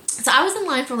 So I was in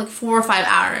line for like 4 or 5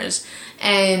 hours,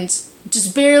 and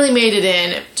just barely made it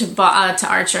in to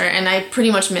Archer, and I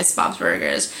pretty much missed Bob's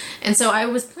Burgers. And so I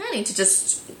was planning to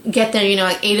just get there,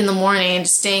 like 8 in the morning, and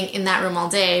just staying in that room all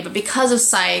day. But because of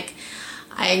Psych,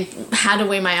 I had to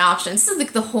weigh my options.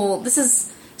 This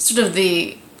is sort of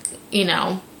the,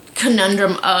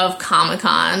 conundrum of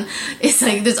Comic-Con. It's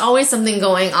like there's always something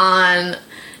going on,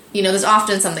 there's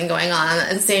often something going on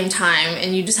at the same time,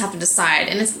 and you just have to decide.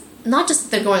 And it's not just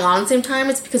that they're going on at the same time,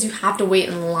 it's because you have to wait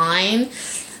in line,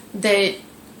 that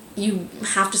you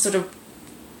have to sort of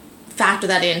factor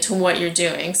that into what you're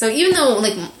doing. So even though,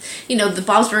 the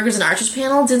Bob's Burgers and Archer's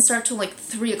panel didn't start till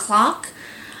 3 o'clock,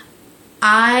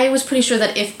 I was pretty sure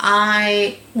that if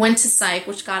I went to Psych,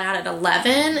 which got out at 11,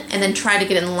 and then tried to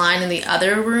get in line in the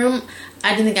other room,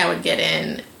 I didn't think I would get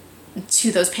in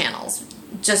to those panels,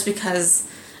 just because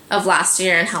of last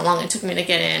year and how long it took me to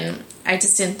get in. I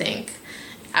just didn't think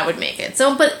I would make it.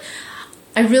 So, but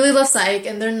I really love Psych,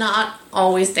 and they're not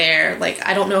always there.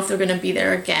 I don't know if they're going to be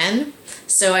there again.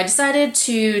 So I decided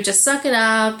to just suck it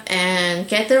up and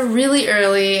get there really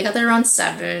early. I got there around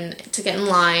 7 to get in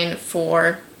line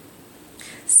for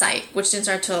Psych, which didn't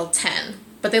start till 10,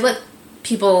 but they let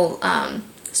people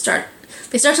start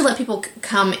to let people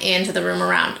come into the room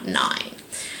around 9,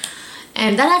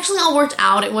 and that actually all worked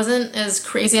out. It wasn't as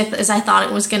crazy as I thought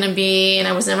it was going to be, and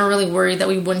I was never really worried that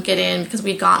we wouldn't get in because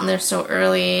we'd gotten there so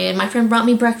early, and my friend brought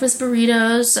me breakfast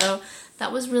burritos, so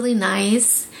that was really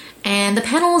nice, and the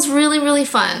panel was really, really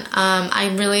fun. I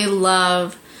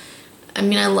love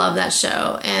that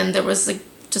show, and there was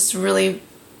just really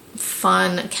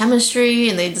fun chemistry,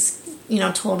 and they just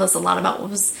told us a lot about what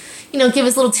was, give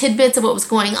us little tidbits of what was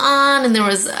going on. And there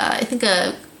was I think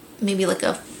maybe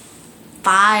a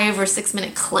 5 or 6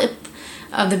 minute clip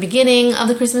of the beginning of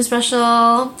the Christmas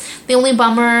special. The only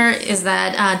bummer is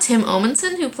that Tim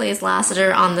Omundson, who plays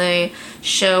Lassiter on the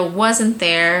show, wasn't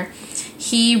there.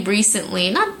 He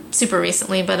recently, not super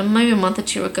recently, but maybe a month or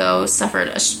 2 ago, suffered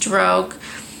a stroke.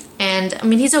 And,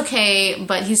 he's okay,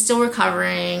 but he's still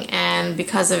recovering, and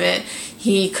because of it,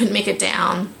 he couldn't make it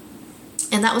down.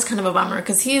 And that was kind of a bummer,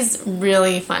 because he's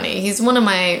really funny. He's one of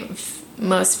my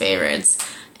most favorites,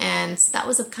 and that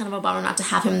was kind of a bummer not to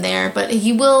have him there. But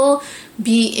he will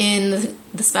be in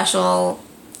the special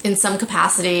in some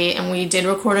capacity, and we did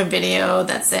record a video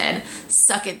that said,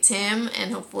 "Suck it, Tim,"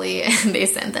 and hopefully they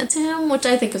sent that to him, which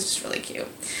I think was just really cute.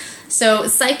 So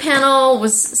Psych panel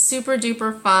was super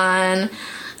duper fun.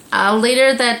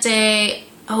 Later that day,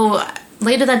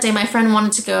 my friend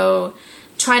wanted to go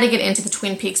try to get into the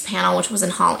Twin Peaks panel, which was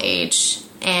in Hall H,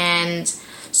 and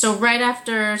so right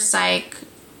after Psych,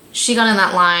 she got in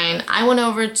that line. I went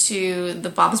over to the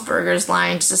Bob's Burgers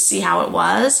line just to see how it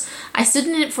was. I stood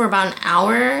in it for about an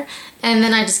hour, and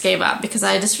then I just gave up because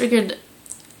I just figured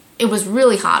it was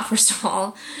really hot, first of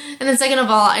all. And then second of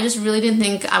all, I just really didn't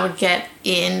think I would get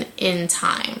in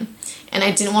time. And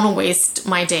I didn't want to waste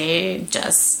my day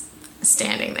just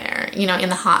standing there, in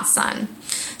the hot sun.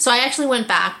 So I actually went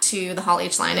back to the Hall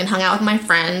H line and hung out with my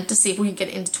friend to see if we could get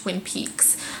into Twin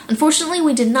Peaks. Unfortunately,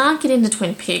 we did not get into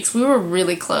Twin Peaks. We were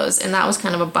really close, and that was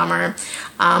kind of a bummer.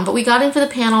 But we got in for the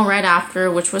panel right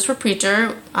after, which was for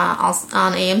Preacher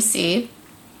on AMC,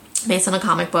 based on a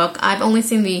comic book. I've only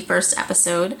seen the first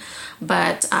episode,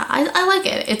 but I like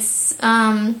it.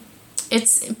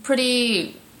 It's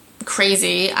pretty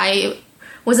crazy. I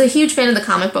was a huge fan of the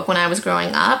comic book when I was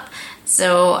growing up,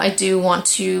 so I do want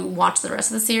to watch the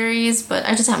rest of the series, but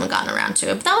I just haven't gotten around to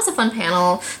it. But that was a fun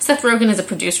panel. Seth Rogen is a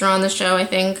producer on the show, I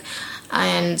think,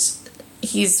 and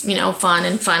he's, fun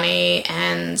and funny,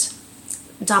 and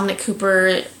Dominic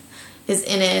Cooper is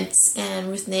in it, and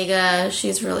Ruth Negga,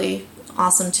 she's really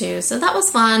awesome too. So that was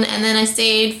fun, and then I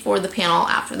stayed for the panel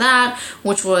after that,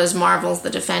 which was Marvel's The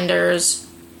Defenders.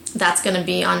 That's going to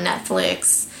be on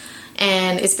Netflix,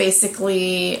 and it's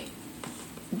basically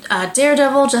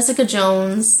Daredevil, Jessica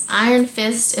Jones, Iron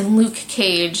Fist, and Luke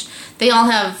Cage. They all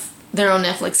have their own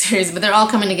Netflix series, but they're all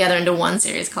coming together into one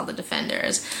series called The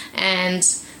Defenders. And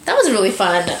that was a really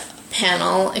fun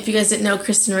panel. If you guys didn't know,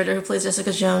 Kristen Ritter, who plays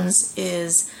Jessica Jones,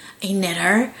 is a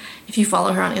knitter. If you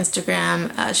follow her on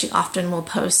Instagram, she often will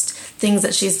post things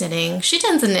that she's knitting. She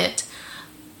tends to knit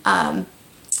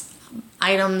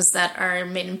items that are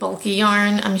made in bulky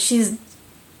yarn. I mean, she's,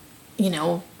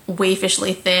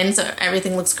 wayfishly thin, so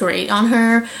everything looks great on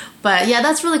her. But yeah,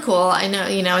 that's really cool. I know,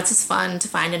 it's just fun to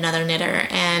find another knitter.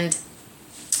 And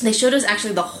they showed us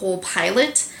actually the whole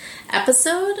pilot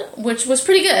episode, which was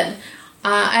pretty good.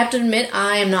 I have to admit,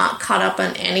 I am not caught up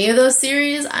on any of those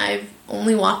series. I've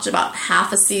only watched about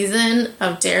half a season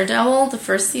of Daredevil, the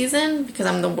first season, because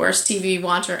I'm the worst TV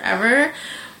watcher ever.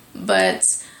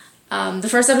 But the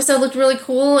first episode looked really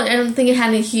cool. I don't think it had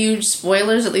any huge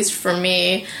spoilers, at least for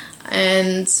me.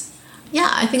 And yeah,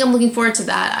 I think I'm looking forward to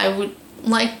that. I would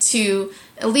like to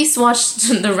at least watch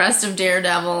the rest of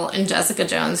Daredevil and Jessica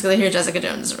Jones, because I hear Jessica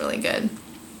Jones is really good.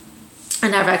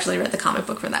 And I've actually read the comic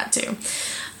book for that too.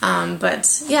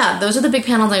 But yeah, those are the big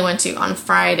panels I went to on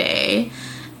Friday.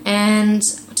 And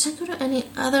did I go to any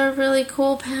other really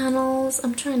cool panels?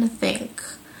 I'm trying to think.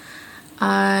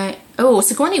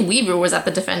 Sigourney Weaver was at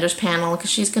the Defenders panel,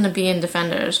 because she's going to be in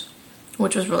Defenders,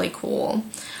 which was really cool.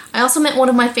 I also met one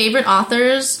of my favorite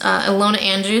authors, Ilona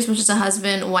Andrews, which is a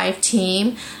husband-wife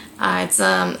team. It's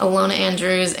Ilona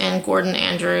Andrews and Gordon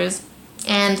Andrews.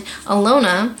 And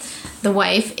Ilona, the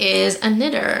wife, is a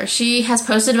knitter. She has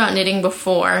posted about knitting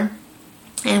before.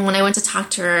 And when I went to talk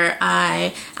to her,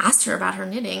 I asked her about her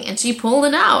knitting, and she pulled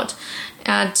it out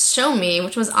to show me,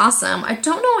 which was awesome. I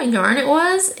don't know what yarn it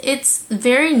was. It's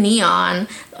very neon.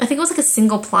 I think it was like a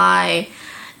single ply.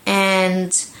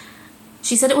 And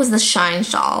she said it was the Shine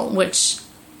Shawl, which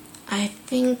I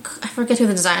forget who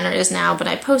the designer is now, but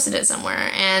I posted it somewhere.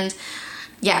 And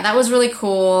yeah, that was really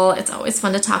cool. It's always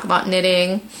fun to talk about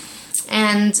knitting.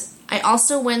 And I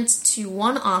also went to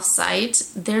one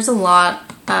offsite. There's a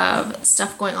lot of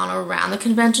stuff going on around the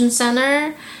convention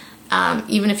center.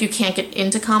 Even if you can't get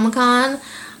into Comic-Con,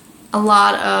 a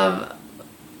lot of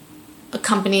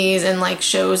companies and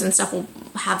shows and stuff will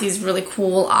have these really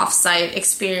cool offsite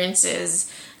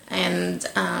experiences and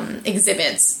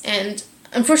exhibits. And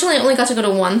unfortunately, I only got to go to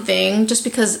one thing, just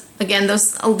because, again,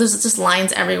 there's just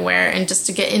lines everywhere, and just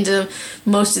to get into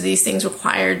most of these things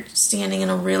required standing in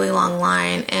a really long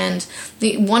line. And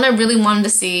the one I really wanted to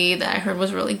see that I heard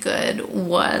was really good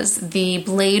was the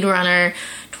Blade Runner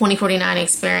 2049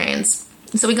 experience.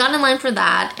 So we got in line for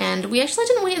that, and we actually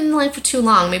didn't wait in line for too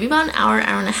long, maybe about an hour,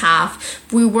 hour and a half.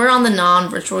 We were on the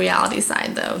non-virtual reality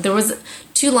side, though. There was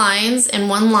 2 lines, and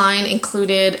one line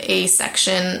included a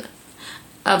section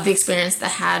of the experience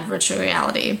that had virtual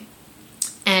reality.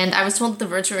 And I was told that the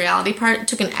virtual reality part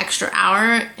took an extra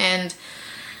hour, and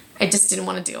I just didn't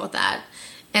want to deal with that.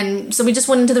 And so we just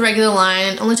went into the regular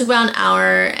line. It only took about an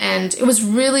hour, and it was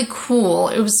really cool.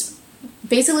 It was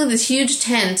basically this huge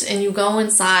tent, and you go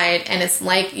inside and it's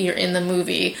like you're in the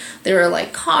movie. There are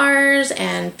like cars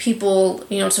and people,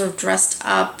 sort of dressed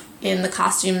up in the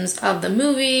costumes of the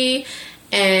movie,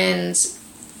 and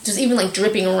there's even like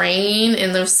dripping rain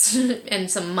and there's and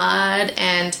some mud.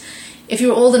 And if you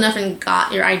were old enough and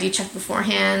got your ID checked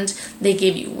beforehand, they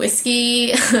gave you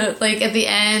whiskey. Like at the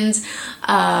end,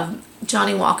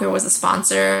 Johnny Walker was a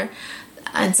sponsor,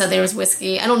 and so there was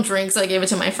whiskey. I don't drink, so I gave it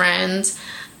to my friend.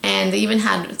 And they even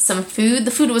had some food. The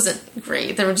food wasn't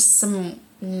great. There were just some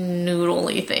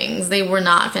noodly things. They were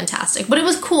not fantastic, but it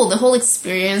was cool. The whole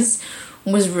experience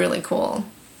was really cool.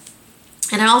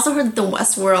 And I also heard that the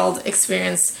Westworld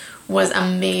experience was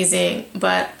amazing,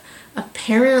 but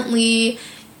apparently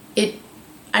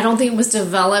I don't think it was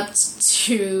developed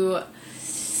to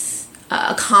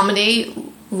accommodate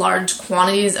large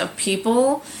quantities of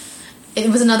people. It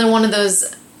was another one of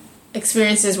those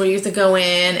experiences where you have to go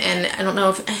in, and I don't know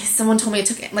if someone told me it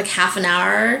took like half an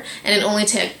hour and it only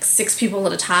took 6 people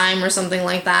at a time or something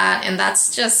like that, and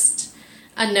that's just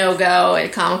a no-go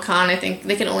at Comic-Con. I think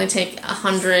they can only take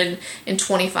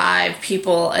 125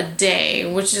 people a day,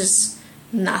 which is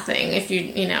nothing if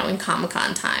in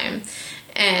Comic-Con time.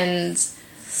 And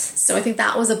so I think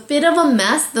that was a bit of a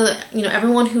mess.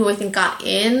 Everyone who I think got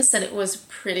in said it was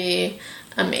pretty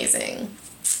amazing.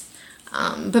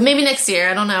 But maybe next year,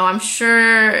 I don't know. I'm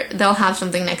sure they'll have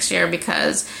something next year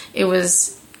because it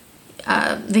was,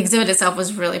 the exhibit itself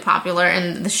was really popular,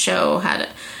 and the show had,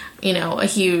 a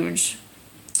huge,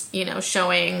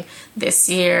 showing this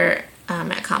year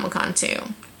at Comic-Con too.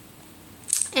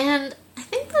 And I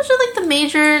think those are like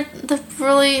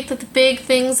the big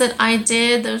things that I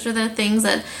did. Those are the things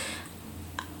that,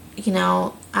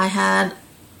 I had,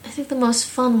 I think, the most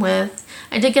fun with.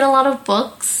 I did get a lot of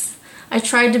books. I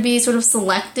tried to be sort of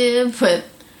selective, but,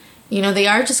 they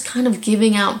are just kind of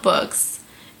giving out books.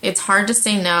 It's hard to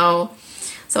say no.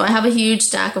 So I have a huge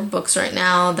stack of books right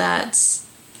now that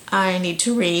I need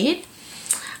to read.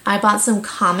 I bought some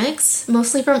comics,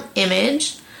 mostly from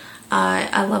Image.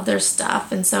 I love their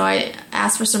stuff, and so I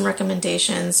asked for some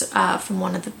recommendations from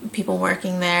one of the people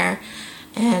working there,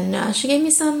 and she gave me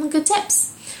some good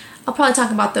tips. I'll probably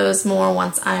talk about those more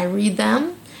once I read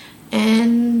them.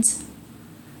 And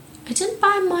I didn't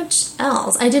buy much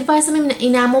else. I did buy some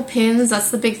enamel pins. That's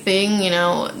the big thing,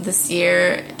 this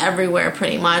year, everywhere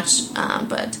pretty much.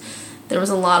 But there was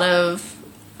a lot of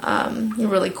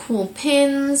really cool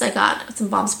pins. I got some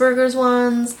Bob's Burgers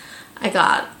ones. I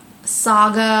got a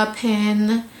Saga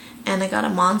pin, and I got a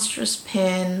Monstrous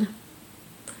pin.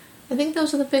 I think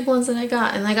those are the big ones that I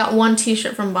got. And I got one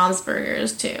t-shirt from Bob's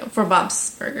Burgers too, for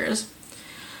Bob's Burgers.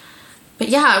 But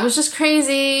yeah, it was just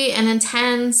crazy and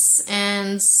intense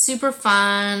and super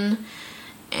fun,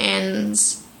 and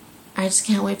I just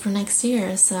can't wait for next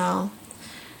year. So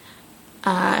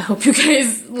I hope you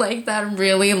guys like that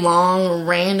really long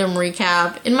random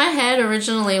recap. In my head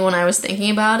originally, when I was thinking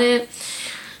about it,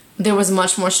 there was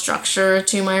much more structure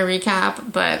to my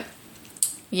recap, but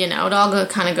it all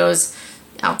kind of goes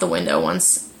out the window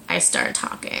once I start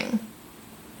talking.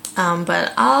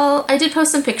 But I did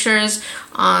post some pictures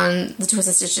on the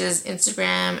Twisted Stitches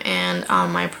Instagram and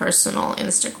on my personal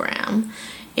Instagram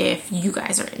if you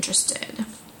guys are interested.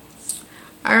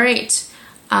 Alright,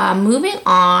 moving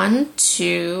on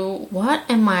to what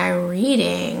am I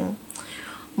reading?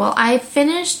 Well, I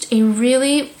finished a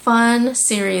really fun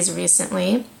series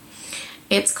recently.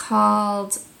 I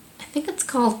think it's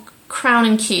called Crown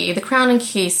and Key, the Crown and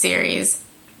Key series.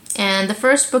 And the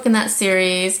first book in that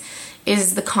series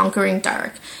is The Conquering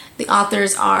Dark. The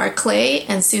authors are Clay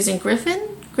and Susan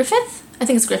Griffith? I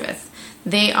think it's Griffith.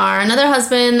 They are another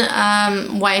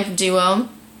husband-wife duo,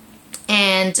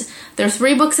 and there are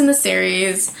 3 books in the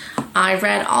series. I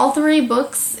read all 3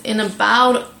 books in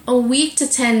about a week to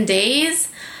 10 days.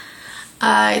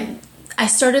 I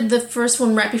started the first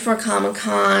one right before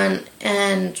Comic-Con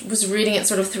and was reading it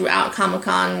sort of throughout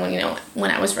Comic-Con when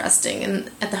I was resting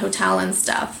and at the hotel and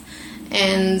stuff.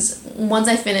 And once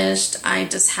I finished, I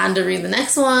just had to read the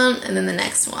next one and then the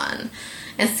next one.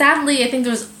 And sadly, I think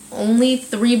there's only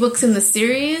 3 books in the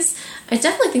series. I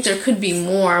definitely think there could be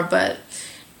more, but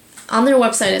on their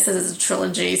website it says it's a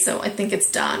trilogy, so I think it's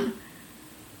done.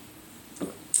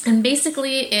 And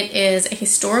basically it is a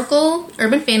historical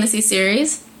urban fantasy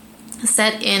series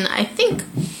set in, I think,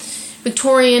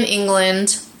 Victorian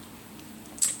England.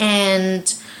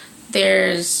 And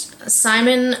there's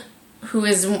Simon, who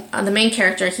is the main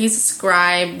character. He's a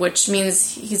scribe, which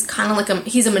means he's kind of like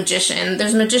he's a magician.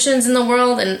 There's magicians in the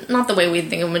world, and not the way we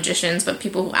think of magicians, but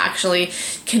people who actually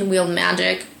can wield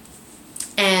magic.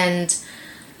 And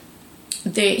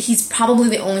he's probably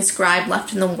the only scribe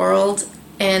left in the world,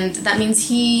 and that means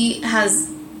he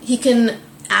can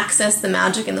access the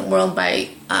magic in the world by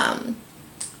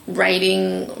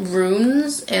writing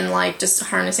runes and like just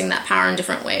harnessing that power in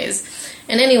different ways.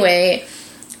 And anyway,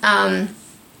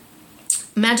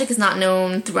 magic is not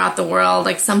known throughout the world.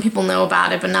 Like, some people know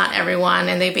about it, but not everyone.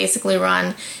 And they basically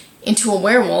run into a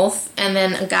werewolf, and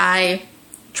then a guy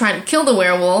trying to kill the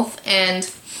werewolf,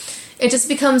 and it just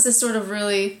becomes this sort of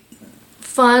really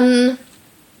fun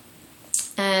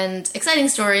and exciting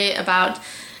story about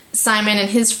Simon and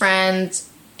his friend,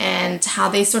 and how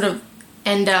they sort of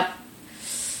end up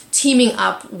teaming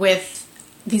up with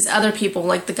these other people,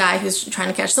 like the guy who's trying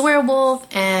to catch the werewolf,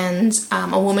 and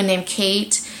a woman named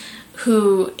Kate,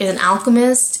 who is an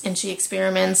alchemist, and she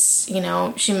experiments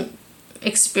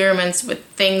with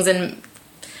things, and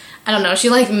I don't know, she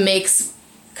like makes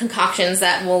concoctions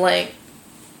that will like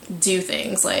do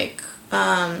things like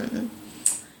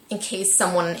encase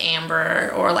someone in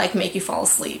amber, or like make you fall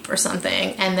asleep or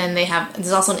something. And then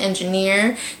there's also an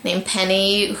engineer named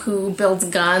Penny who builds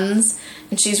guns,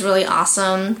 and she's really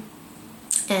awesome.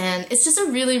 And it's just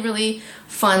a really, really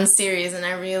fun series, and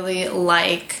I really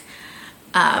like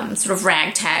sort of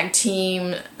ragtag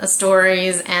team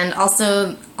stories. And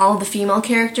also all the female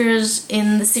characters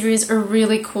in the series are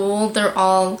really cool. They're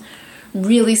all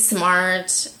really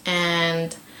smart,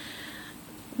 and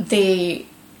they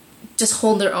just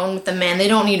hold their own with the men. They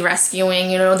don't need rescuing.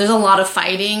 There's a lot of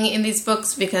fighting in these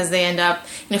books because they end up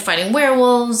fighting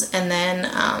werewolves, and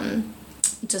then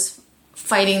just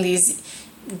fighting these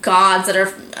gods that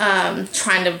are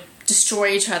trying to destroy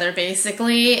each other,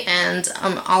 basically. And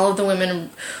all of the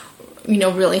women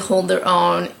really hold their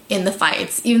own in the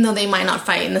fights, even though they might not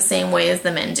fight in the same way as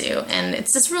the men do. And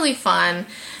it's just really fun,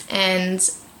 and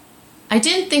I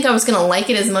didn't think I was going to like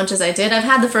it as much as I did. I've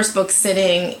had the first book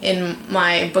sitting in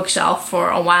my bookshelf for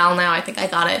a while now. I think I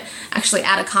got it actually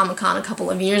at a Comic-Con a couple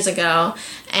of years ago,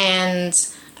 and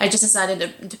I just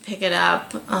decided to pick it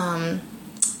up,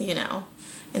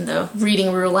 in the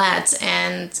reading roulette.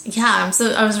 And yeah,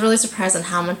 I was really surprised at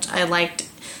how much I liked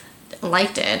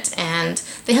it. And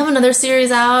they have another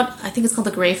series out. I think it's called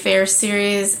the Greyfair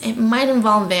series. It might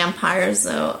involve vampires,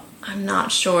 though I'm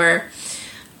not sure.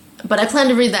 But I plan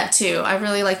to read that too. I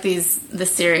really like this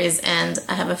series, and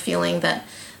I have a feeling that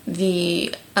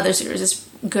the other series is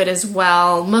good as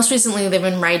well. Most recently, they've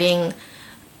been writing,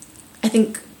 I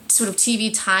think, sort of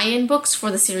TV tie-in books for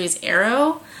the series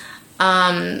Arrow.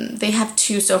 They have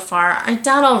 2 so far. I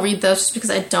doubt I'll read those just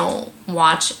because I don't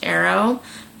watch Arrow,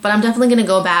 but I'm definitely going to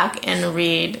go back and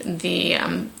read the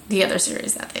other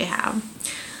series that they have.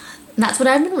 And that's what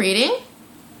I've been reading.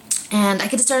 And I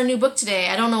get to start a new book today.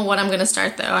 I don't know what I'm going to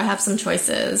start, though. I have some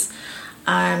choices.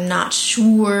 I'm not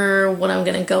sure what I'm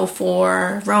going to go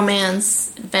for.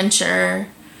 Romance, adventure,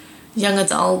 young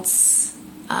adults.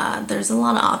 There's a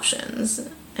lot of options,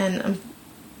 and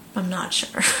I'm not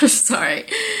sure. Sorry.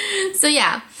 So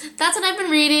yeah, that's what I've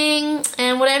been reading.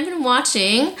 And what I've been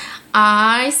watching,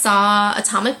 I saw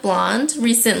Atomic Blonde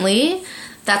recently.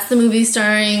 That's the movie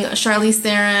starring Charlize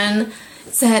Theron,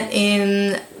 set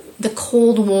in the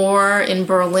Cold War in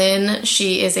Berlin.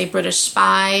 She is a British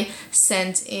spy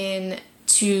sent in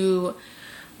to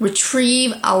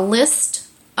retrieve a list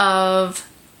of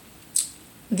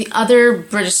the other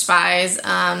British spies.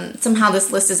 Somehow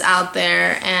this list is out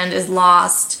there and is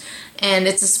lost, and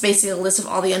it's just basically a list of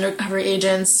all the undercover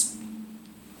agents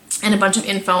and a bunch of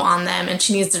info on them, and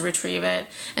she needs to retrieve it.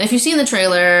 And if you've seen the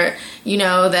trailer, you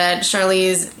know that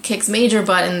Charlize kicks major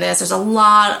butt in this. There's a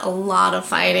lot of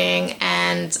fighting,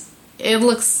 and it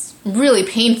looks really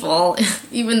painful,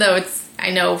 even though it's, I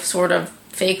know, sort of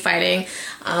fake fighting.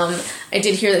 I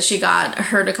did hear that she got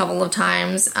hurt a couple of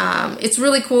times. It's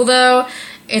really cool, though.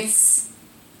 It's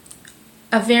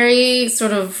a very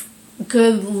sort of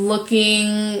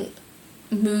good-looking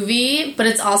movie, but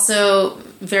it's also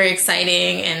very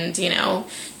exciting and,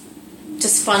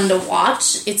 just fun to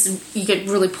watch. You get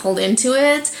really pulled into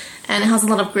it, and it has a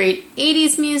lot of great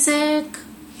 80s music.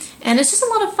 And it's just a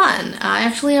lot of fun. I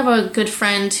actually have a good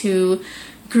friend who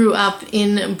grew up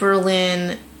in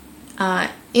Berlin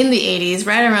in the 80s,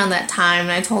 right around that time,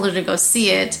 and I told her to go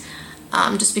see it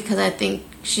just because I think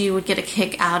she would get a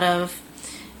kick out of,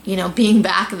 being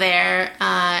back there.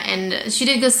 And she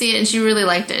did go see it, and she really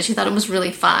liked it. She thought it was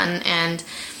really fun, and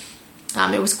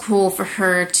it was cool for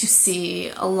her to see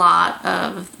a lot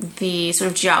of the sort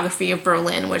of geography of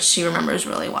Berlin, which she remembers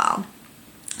really well.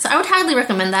 So I would highly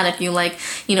recommend that if you like,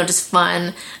 just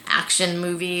fun action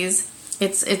movies.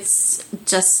 It's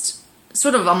just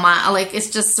sort of it's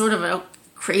just sort of a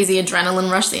crazy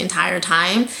adrenaline rush the entire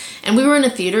time. And we were in a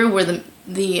theater where the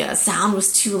the sound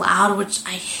was too loud, which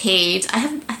I hate. I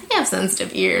think I have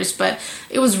sensitive ears, but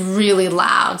it was really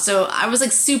loud. So I was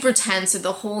like super tense with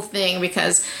the whole thing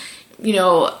because, you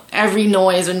know, every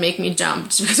noise would make me jump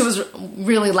just because it was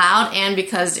really loud and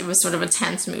because it was sort of a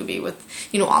tense movie with,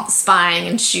 you know, all the spying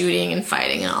and shooting and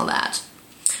fighting and all that.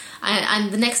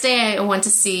 And the next day I went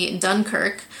to see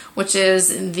Dunkirk, which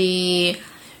is the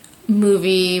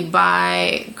movie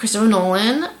by Christopher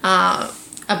Nolan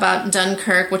about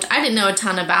Dunkirk, which I didn't know a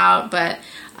ton about, but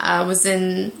was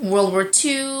in World War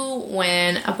II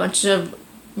when a bunch of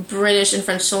British and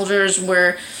French soldiers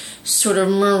were sort of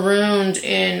marooned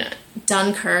in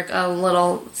Dunkirk, a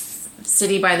little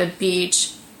city by the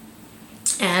beach,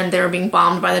 and they were being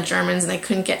bombed by the Germans and they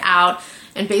couldn't get out.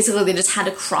 And basically they just had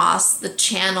to cross the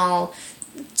channel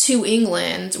to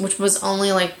England, which was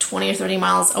only like 20 or 30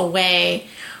 miles away,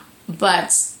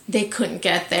 but they couldn't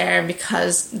get there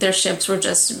because their ships were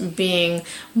just being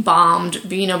bombed,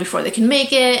 you know, before they could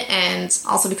make it, and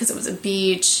also because it was a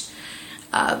beach.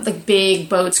 Like big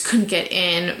boats couldn't get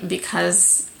in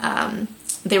because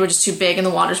they were just too big and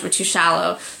the waters were too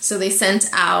shallow. So they sent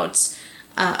out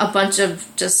a bunch of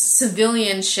just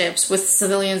civilian ships with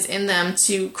civilians in them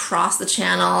to cross the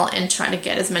channel and try to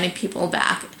get as many people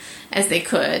back as they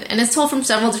could. And it's told from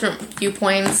several different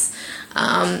viewpoints.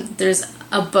 There's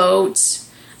a boat,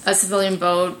 a civilian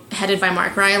boat headed by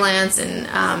Mark Rylance and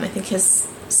I think his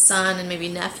son and maybe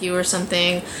nephew or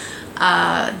something.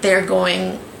 They're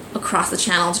going across the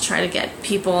channel to try to get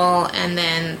people, and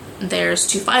then there's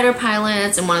 2 fighter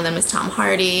pilots, and one of them is Tom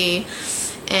Hardy,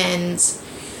 and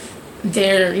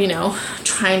they're, you know,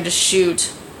 trying to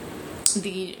shoot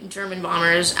the German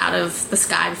bombers out of the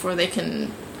sky before they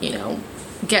can, you know,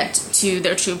 get to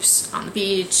their troops on the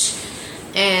beach.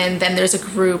 And then there's a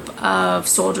group of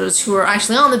soldiers who are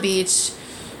actually on the beach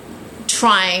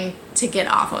trying to get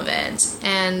off of it.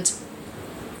 And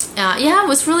yeah, it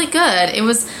was really good. I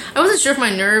wasn't sure if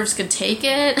my nerves could take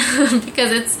it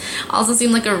because it's also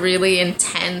seemed like a really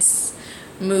intense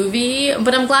movie,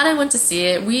 but I'm glad I went to see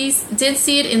it. We did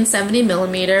see it in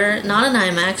 70mm, not an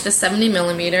IMAX, just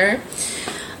 70mm.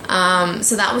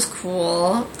 So that was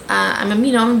cool. I'm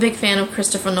a big fan of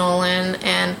Christopher Nolan,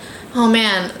 and oh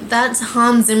man, that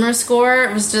Hans Zimmer score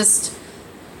was just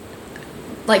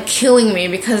like killing me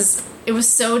because it was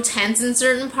so tense in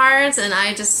certain parts, and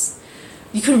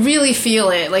you could really feel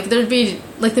it. Like there'd be,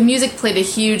 like the music played a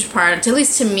huge part, at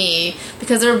least to me,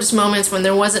 because there were just moments when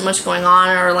there wasn't much going on,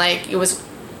 or like there was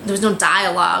no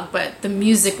dialogue, but the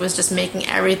music was just making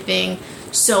everything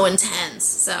so intense.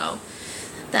 So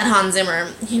that Hans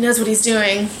Zimmer, he knows what he's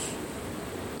doing.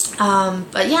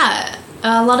 But yeah,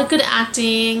 a lot of good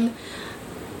acting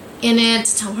in it.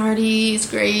 Tom Hardy is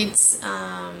great.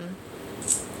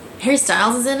 Harry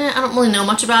Styles is in it. I don't really know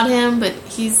much about him, but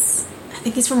I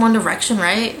think he's from One Direction,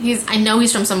 right? I know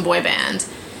he's from some boy band.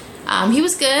 He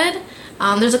was good.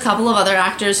 There's a couple of other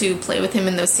actors who play with him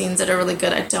in those scenes that are really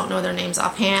good. I don't know their names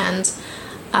offhand.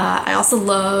 I also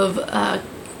love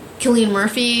Cillian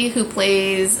Murphy, who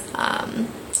plays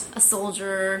a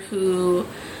soldier who,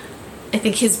 I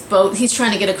think he's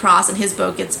trying to get across and his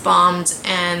boat gets bombed,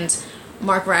 and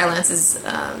Mark Rylance's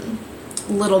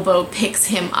little boat picks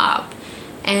him up,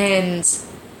 and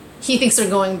he thinks they're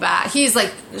going back. He's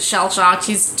like shell-shocked.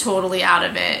 He's totally out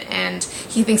of it. And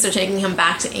he thinks they're taking him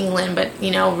back to England. But, you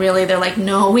know, really they're like,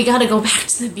 no, we got to go back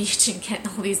to the beach and get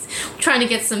trying to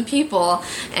get some people.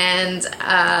 And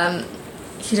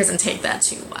he doesn't take that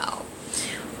too well.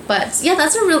 But, yeah,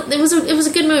 it was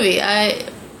a good movie.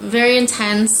 Very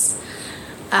intense.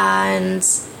 And,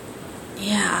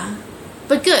 yeah.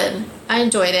 But good. I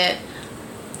enjoyed it.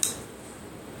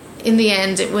 In the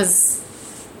end, it was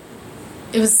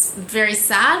very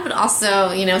sad, but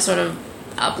also, you know, sort of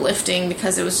uplifting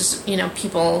because it was just, you know,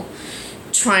 people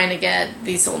trying to get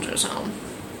these soldiers home.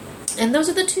 And those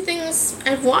are the 2 things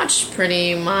I've watched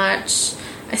pretty much.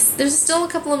 There's still a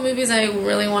couple of movies I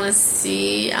really want to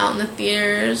see out in the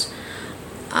theaters.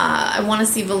 I want to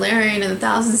see Valerian and the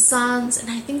Thousand Suns, and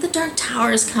I think The Dark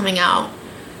Tower is coming out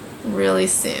really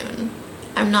soon.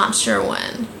 I'm not sure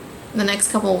when. The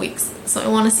next couple of weeks. So I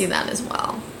want to see that as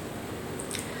well.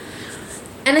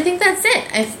 And I think that's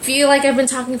it. I feel like I've been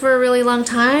talking for a really long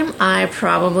time. I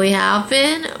probably have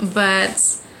been,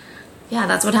 but yeah,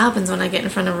 that's what happens when I get in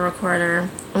front of a recorder.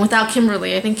 And without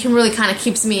Kimberly, I think Kimberly kind of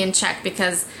keeps me in check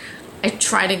because I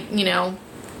try to, you know,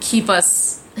 keep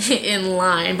us in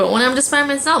line. But when I'm just by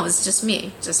myself, it's just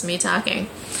me talking.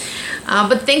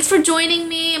 But thanks for joining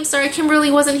me. I'm sorry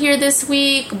Kimberly wasn't here this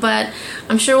week, but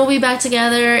I'm sure we'll be back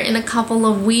together in a couple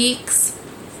of weeks.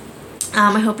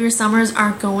 I hope your summers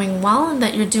are going well and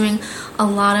that you're doing a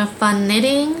lot of fun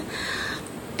knitting.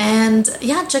 And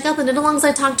yeah, check out the knit-alongs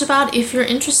I talked about if you're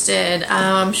interested.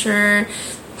 I'm sure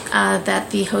that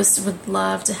the host would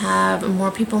love to have more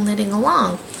people knitting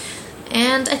along.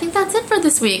 And I think that's it for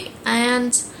this week.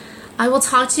 And I will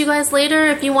talk to you guys later.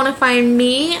 If you want to find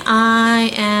me,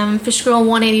 I am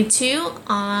FishGirl182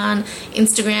 on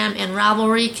Instagram and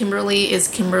Ravelry. Kimberly is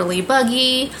Kimberly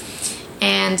Buggy.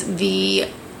 And the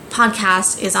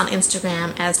podcast is on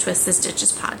Instagram as Twisted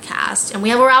Stitches Podcast. And we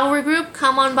have a Ravelry group.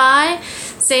 Come on by,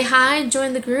 say hi,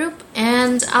 join the group,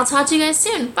 and I'll talk to you guys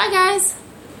soon. Bye, guys.